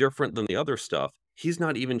little different than the other stuff, he's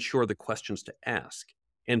not even sure the questions to ask.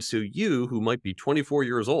 And so you, who might be 24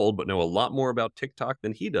 years old, but know a lot more about TikTok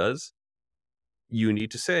than he does, you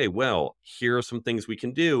need to say, well, here are some things we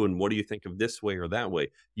can do. And what do you think of this way or that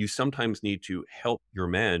way? You sometimes need to help your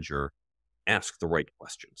manager ask the right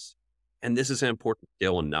questions. And this is an important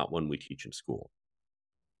skill and not one we teach in school.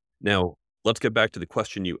 Now, let's get back to the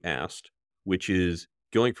question you asked, which is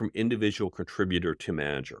going from individual contributor to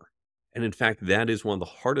manager. And in fact, that is one of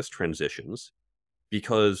the hardest transitions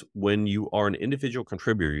because when you are an individual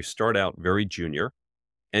contributor, you start out very junior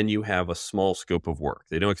and you have a small scope of work.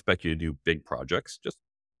 They don't expect you to do big projects, just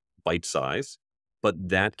bite size, but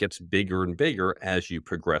that gets bigger and bigger as you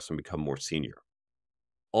progress and become more senior.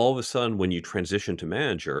 All of a sudden, when you transition to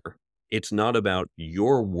manager, it's not about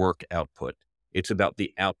your work output. It's about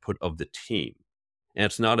the output of the team. And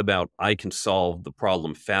it's not about I can solve the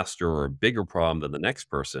problem faster or a bigger problem than the next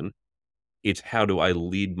person. It's how do I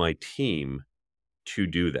lead my team to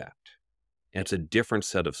do that? And it's a different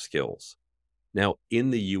set of skills. Now,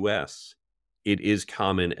 in the US, it is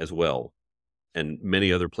common as well, and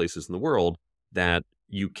many other places in the world, that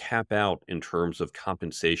you cap out in terms of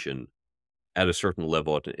compensation at a certain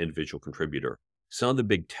level at an individual contributor. Some of the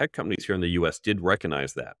big tech companies here in the US did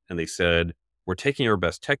recognize that. And they said, we're taking our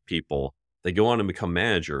best tech people. They go on and become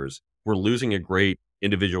managers. We're losing a great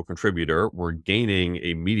individual contributor. We're gaining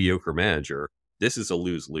a mediocre manager. This is a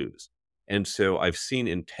lose-lose. And so I've seen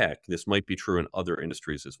in tech, this might be true in other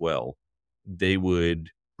industries as well, they would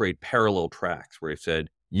create parallel tracks where they said,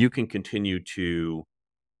 you can continue to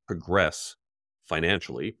progress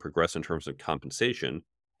financially, progress in terms of compensation,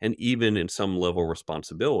 and even in some level of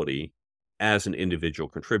responsibility as an individual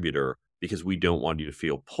contributor, because we don't want you to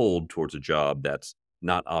feel pulled towards a job that's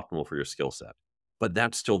not optimal for your skill set. But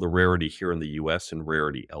that's still the rarity here in the US and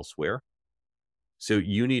rarity elsewhere. So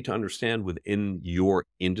you need to understand within your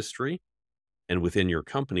industry and within your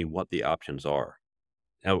company what the options are.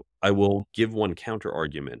 Now, I will give one counter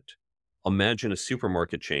argument. Imagine a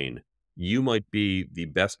supermarket chain. You might be the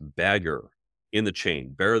best bagger in the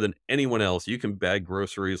chain, better than anyone else. You can bag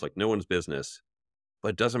groceries like no one's business, but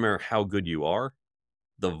it doesn't matter how good you are.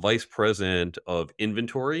 The vice president of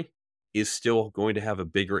inventory is still going to have a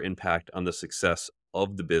bigger impact on the success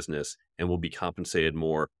of the business and will be compensated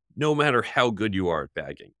more no matter how good you are at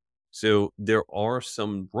bagging. So there are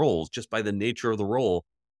some roles, just by the nature of the role,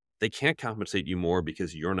 they can't compensate you more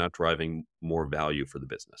because you're not driving more value for the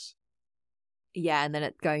business. Yeah. And then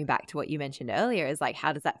it's going back to what you mentioned earlier is like,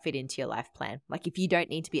 how does that fit into your life plan? Like if you don't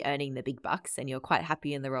need to be earning the big bucks and you're quite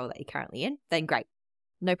happy in the role that you're currently in, then great.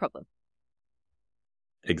 No problem.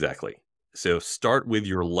 Exactly. So start with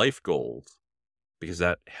your life goals because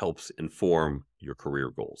that helps inform your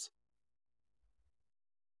career goals.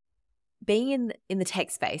 Being in the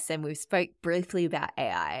tech space, and we've spoke briefly about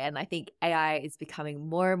AI, and I think AI is becoming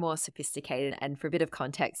more and more sophisticated. And for a bit of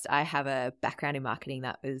context, I have a background in marketing.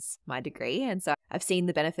 That was my degree. And so I've seen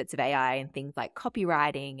the benefits of AI in things like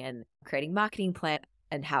copywriting and creating marketing plans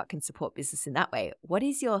and how it can support business in that way. What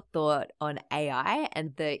is your thought on AI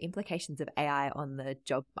and the implications of AI on the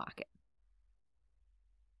job market?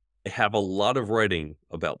 I have a lot of writing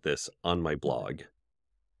about this on my blog.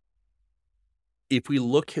 If we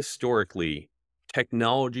look historically,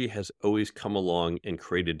 technology has always come along and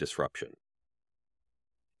created disruption.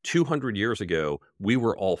 200 years ago, we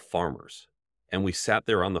were all farmers and we sat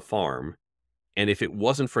there on the farm. And if it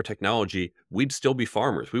wasn't for technology, we'd still be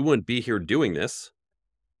farmers. We wouldn't be here doing this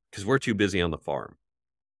because we're too busy on the farm.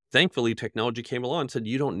 Thankfully, technology came along and said,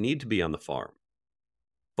 you don't need to be on the farm.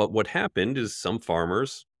 But what happened is some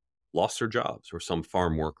farmers lost their jobs or some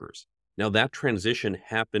farm workers. Now that transition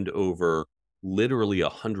happened over literally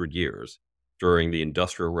 100 years during the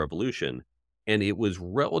Industrial Revolution, and it was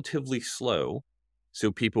relatively slow.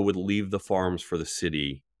 So people would leave the farms for the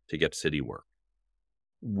city to get city work.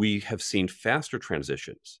 We have seen faster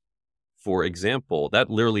transitions. For example, that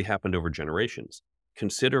literally happened over generations.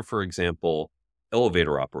 Consider, for example,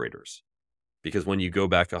 elevator operators. Because when you go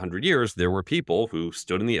back 100 years, there were people who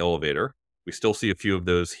stood in the elevator. We still see a few of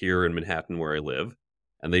those here in Manhattan where I live,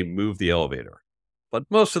 and they move the elevator. But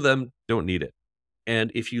most of them don't need it.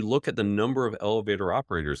 And if you look at the number of elevator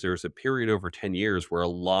operators, there's a period over 10 years where a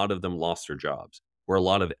lot of them lost their jobs, where a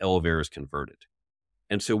lot of elevators converted.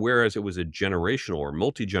 And so whereas it was a generational or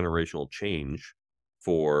multi-generational change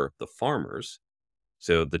for the farmers,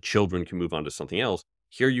 so the children can move on to something else,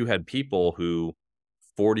 here you had people who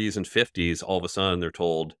 40s and 50s, all of a sudden they're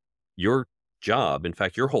told, your job, in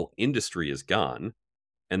fact, your whole industry is gone,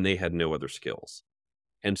 and they had no other skills.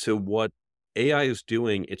 And so what AI is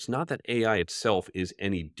doing, it's not that AI itself is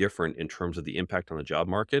any different in terms of the impact on the job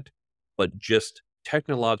market, but just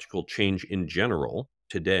technological change in general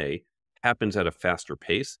today happens at a faster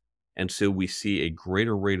pace. And so we see a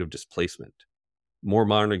greater rate of displacement. More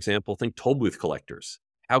modern example, think toll booth collectors.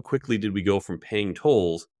 How quickly did we go from paying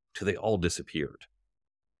tolls to they all disappeared?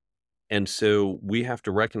 And so we have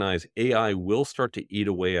to recognize AI will start to eat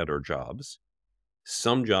away at our jobs.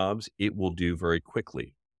 Some jobs it will do very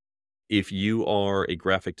quickly. If you are a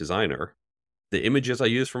graphic designer, the images I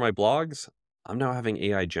use for my blogs, I'm now having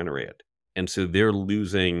AI generate. And so they're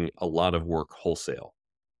losing a lot of work wholesale.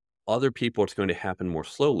 Other people, it's going to happen more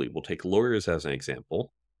slowly. We'll take lawyers as an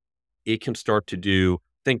example. It can start to do,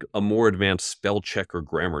 think a more advanced spell check or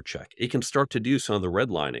grammar check. It can start to do some of the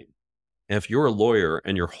redlining. And if you're a lawyer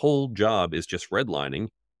and your whole job is just redlining,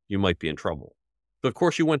 you might be in trouble. But of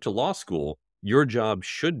course, you went to law school. Your job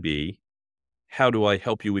should be, how do I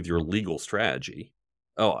help you with your legal strategy?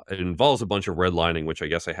 Oh, it involves a bunch of redlining, which I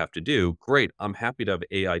guess I have to do. Great. I'm happy to have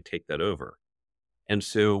AI take that over. And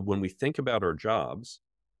so when we think about our jobs,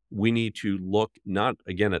 we need to look not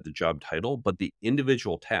again at the job title, but the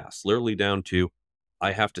individual tasks, literally down to,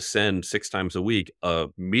 I have to send 6 times a week a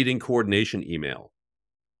meeting coordination email.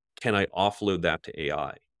 Can I offload that to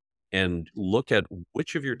AI? And look at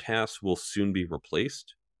which of your tasks will soon be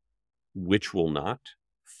replaced, which will not.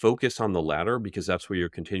 Focus on the latter because that's where you'll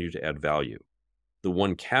continue to add value. The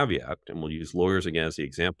one caveat, and we'll use lawyers again as the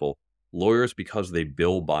example, lawyers, because they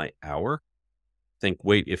bill by hour, think,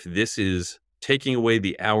 wait, if this is taking away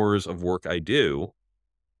the hours of work I do,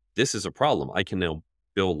 this is a problem. I can now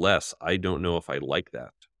bill less. I don't know if I like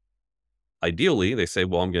that. Ideally, they say,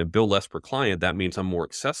 well, I'm going to bill less per client. That means I'm more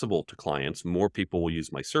accessible to clients. More people will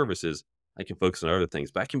use my services. I can focus on other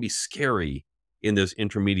things. But that can be scary in those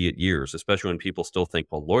intermediate years, especially when people still think,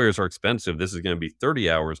 well, lawyers are expensive. This is going to be 30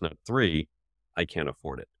 hours, not 3. I can't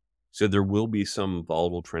afford it. So there will be some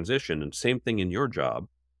volatile transition. And same thing in your job.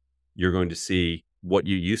 You're going to see what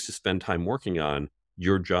you used to spend time working on,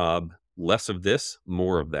 your job, less of this,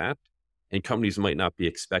 more of that. And companies might not be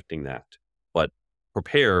expecting that. But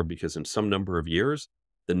prepare, because in some number of years,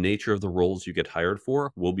 the nature of the roles you get hired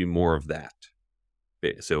for will be more of that.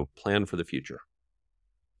 So plan for the future.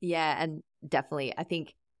 Yeah, and definitely. I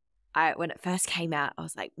think when it first came out, I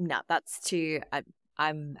was like, no, that's too,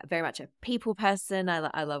 I'm very much a people person.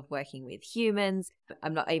 I love working with humans.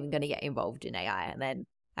 I'm not even going to get involved in AI. And then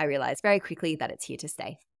I realized very quickly that it's here to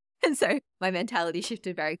stay. And so my mentality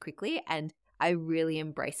shifted very quickly and I really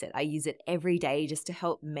embrace it. I use it every day just to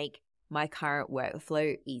help make my current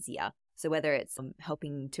workflow easier. So whether it's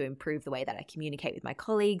helping to improve the way that I communicate with my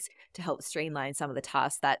colleagues, to help streamline some of the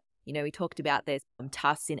tasks that, we talked about, there's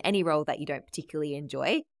tasks in any role that you don't particularly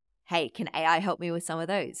enjoy. Hey, can AI help me with some of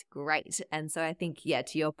those? Great. And so I think, yeah,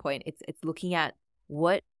 to your point, it's looking at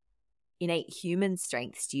what innate human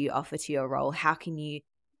strengths do you offer to your role? How can you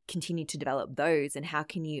continue to develop those? And how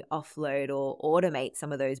can you offload or automate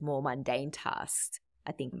some of those more mundane tasks?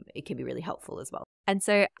 I think it can be really helpful as well. And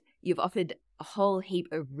so you've offered a whole heap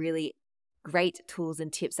of really great tools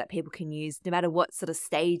and tips that people can use no matter what sort of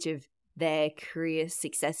stage of their career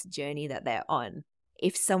success journey that they're on.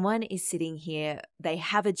 If someone is sitting here, they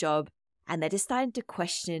have a job and they're just starting to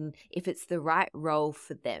question if it's the right role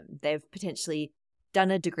for them. They've potentially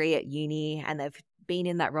done a degree at uni and they've been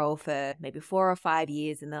in that role for maybe 4 or 5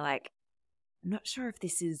 years and they're like, I'm not sure if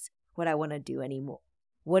this is what I want to do anymore.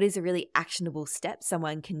 What is a really actionable step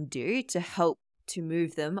someone can do to help to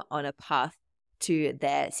move them on a path to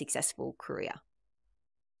their successful career?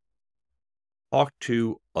 Talk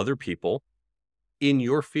to other people in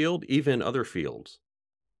your field, even other fields.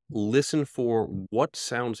 Listen for what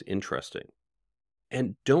sounds interesting.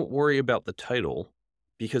 And don't worry about the title,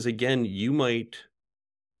 because again, you might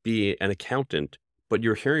be an accountant, but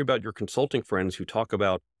you're hearing about your consulting friends who talk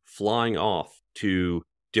about flying off to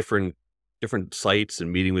different sites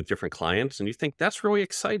and meeting with different clients, and you think that's really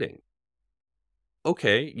exciting.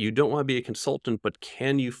 Okay, you don't want to be a consultant, but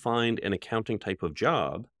can you find an accounting type of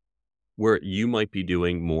job where you might be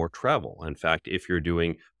doing more travel? In fact, if you're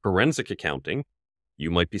doing forensic accounting,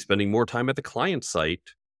 you might be spending more time at the client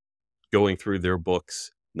site going through their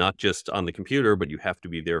books, not just on the computer, but you have to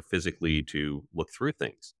be there physically to look through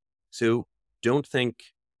things. So don't think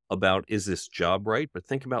about, is this job right? But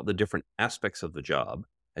think about the different aspects of the job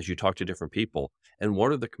as you talk to different people and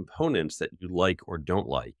what are the components that you like or don't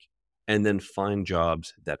like, and then find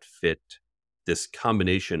jobs that fit this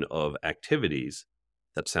combination of activities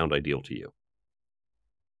that sound ideal to you.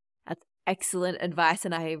 That's excellent advice.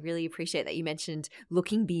 And I really appreciate that you mentioned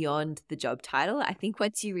looking beyond the job title. I think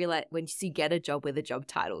once you get a job with a job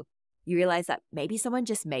title, you realize that maybe someone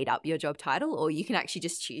just made up your job title, or you can actually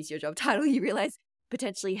just choose your job title. You realize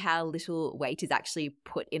potentially how little weight is actually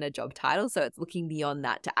put in a job title. So it's looking beyond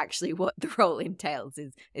that to actually what the role entails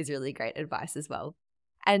is really great advice as well.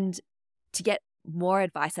 And to get more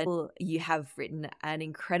advice, I know you have written an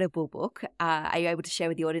incredible book. Are you able to share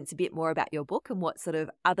with the audience a bit more about your book and what sort of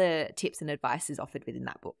other tips and advice is offered within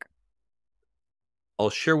that book? I'll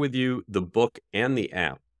share with you the book and the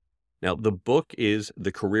app. Now, the book is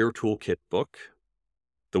the Career Toolkit book,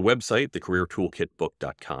 the website,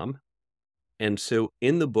 thecareertoolkitbook.com. And so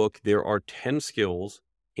in the book, there are 10 skills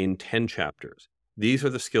in 10 chapters. These are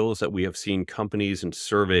the skills that we have seen companies and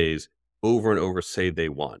surveys over and over say they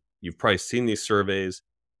want. You've probably seen these surveys.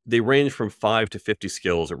 They range from 5 to 50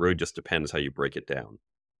 skills. It really just depends how you break it down.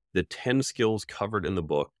 The 10 skills covered in the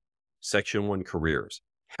book, Section 1, Careers,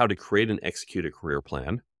 how to create and execute a career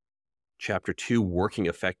plan. Chapter 2, Working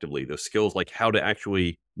Effectively, those skills like how to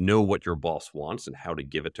actually know what your boss wants and how to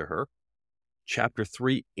give it to her. Chapter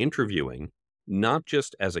 3, Interviewing, not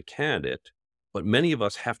just as a candidate, but many of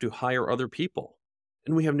us have to hire other people,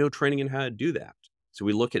 and we have no training in how to do that. So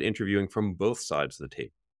we look at interviewing from both sides of the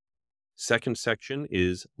table. Second section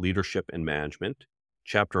is Leadership and Management,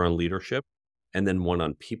 chapter on leadership, and then one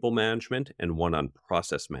on people management and one on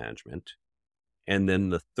process management. And then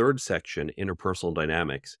the third section, Interpersonal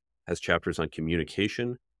Dynamics, has chapters on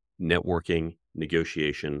communication, networking,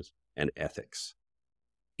 negotiations, and ethics.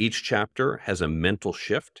 Each chapter has a mental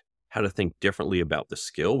shift, how to think differently about the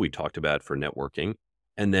skill we talked about for networking,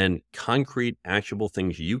 and then concrete, actionable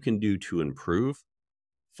things you can do to improve,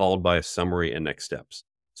 followed by a summary and next steps.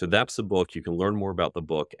 So that's the book. You can learn more about the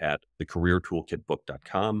book at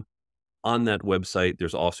thecareertoolkitbook.com. On that website,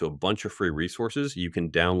 there's also a bunch of free resources. You can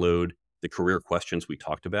download the career questions we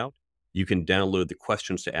talked about. You can download the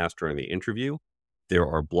questions to ask during the interview. There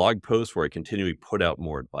are blog posts where I continually put out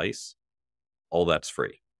more advice. All that's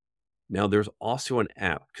free. Now, there's also an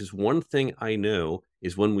app, because one thing I know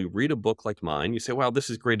is when we read a book like mine, you say, wow, this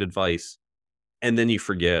is great advice, and then you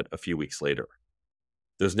forget a few weeks later.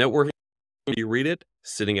 Those networking, you read it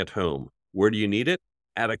sitting at home. Where do you need it?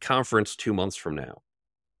 At a conference 2 months from now.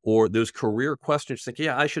 Or those career questions, you think,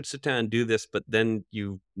 yeah, I should sit down and do this, but then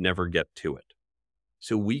you never get to it.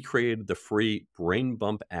 So we created the free Brain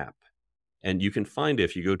Bump app, and you can find it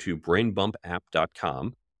if you go to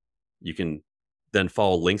brainbumpapp.com. You can then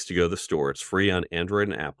follow links to go to the store. It's free on Android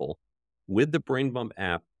and Apple. With the Brain Bump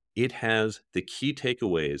app, it has the key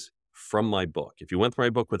takeaways from my book. If you went through my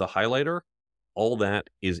book with a highlighter, all that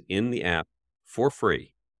is in the app for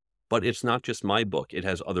free. But it's not just my book. It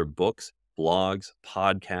has other books, blogs,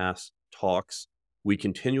 podcasts, talks. We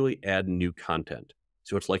continually add new content.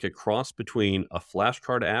 So it's like a cross between a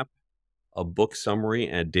flashcard app, a book summary,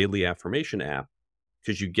 and a daily affirmation app,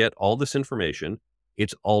 because you get all this information.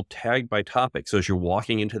 It's all tagged by topic. So as you're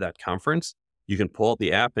walking into that conference, you can pull out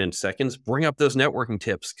the app in seconds, bring up those networking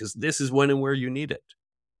tips, because this is when and where you need it.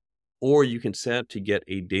 Or you can set to get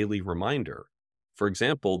a daily reminder. For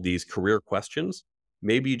example, these career questions,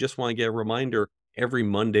 maybe you just want to get a reminder every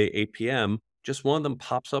Monday, 8 p.m. Just one of them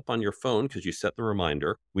pops up on your phone because you set the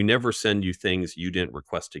reminder. We never send you things you didn't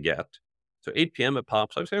request to get. So 8 p.m. it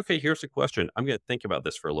pops up. I say, okay, here's the question. I'm going to think about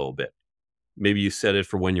this for a little bit. Maybe you set it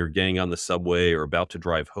for when you're getting on the subway or about to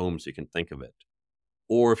drive home so you can think of it.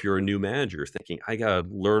 Or if you're a new manager thinking, I got to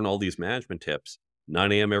learn all these management tips,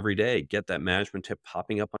 9 a.m. every day, get that management tip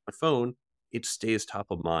popping up on your phone, it stays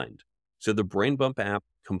top of mind. So the Brain Bump app,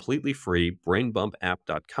 completely free,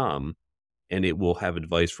 brainbumpapp.com, and it will have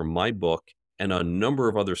advice from my book and a number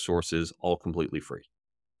of other sources, all completely free.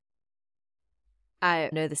 I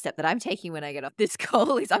know the step that I'm taking when I get off this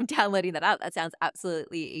call is I'm downloading that app. That sounds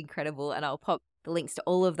absolutely incredible. And I'll pop the links to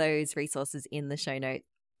all of those resources in the show notes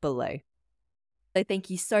below. So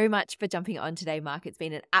thank you so much for jumping on today, Mark. It's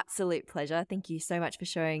been an absolute pleasure. Thank you so much for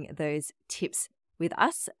sharing those tips with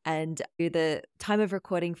us. And the time of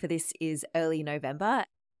recording for this is early November.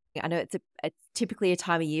 I know it's typically a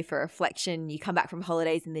time of year for reflection. You come back from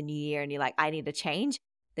holidays in the new year and you're like, I need a change.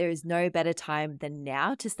 There is no better time than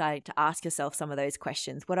now to start to ask yourself some of those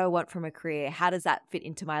questions. What do I want from a career? How does that fit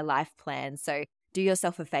into my life plan? So do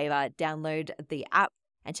yourself a favor, download the app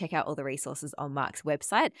and check out all the resources on Mark's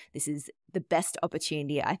website. This is the best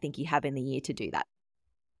opportunity I think you have in the year to do that.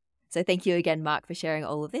 So thank you again, Mark, for sharing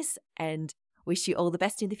all of this and wish you all the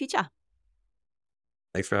best in the future.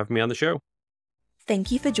 Thanks for having me on the show.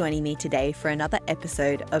 Thank you for joining me today for another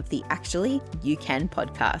episode of the Actually You Can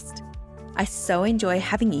podcast. I so enjoy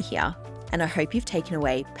having you here, and I hope you've taken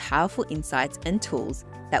away powerful insights and tools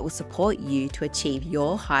that will support you to achieve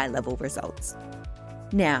your high-level results.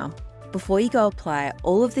 Now, before you go apply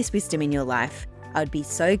all of this wisdom in your life, I would be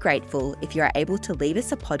so grateful if you are able to leave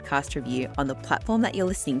us a podcast review on the platform that you're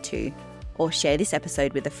listening to, or share this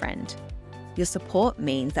episode with a friend. Your support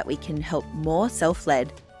means that we can help more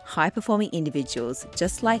self-led, high-performing individuals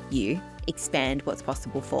just like you expand what's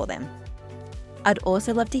possible for them. I'd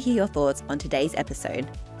also love to hear your thoughts on today's episode,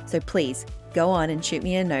 so please go on and shoot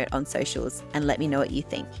me a note on socials and let me know what you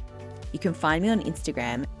think. You can find me on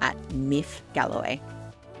Instagram at MiffGalloway.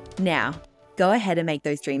 Now, go ahead and make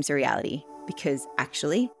those dreams a reality, because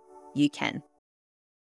actually, you can.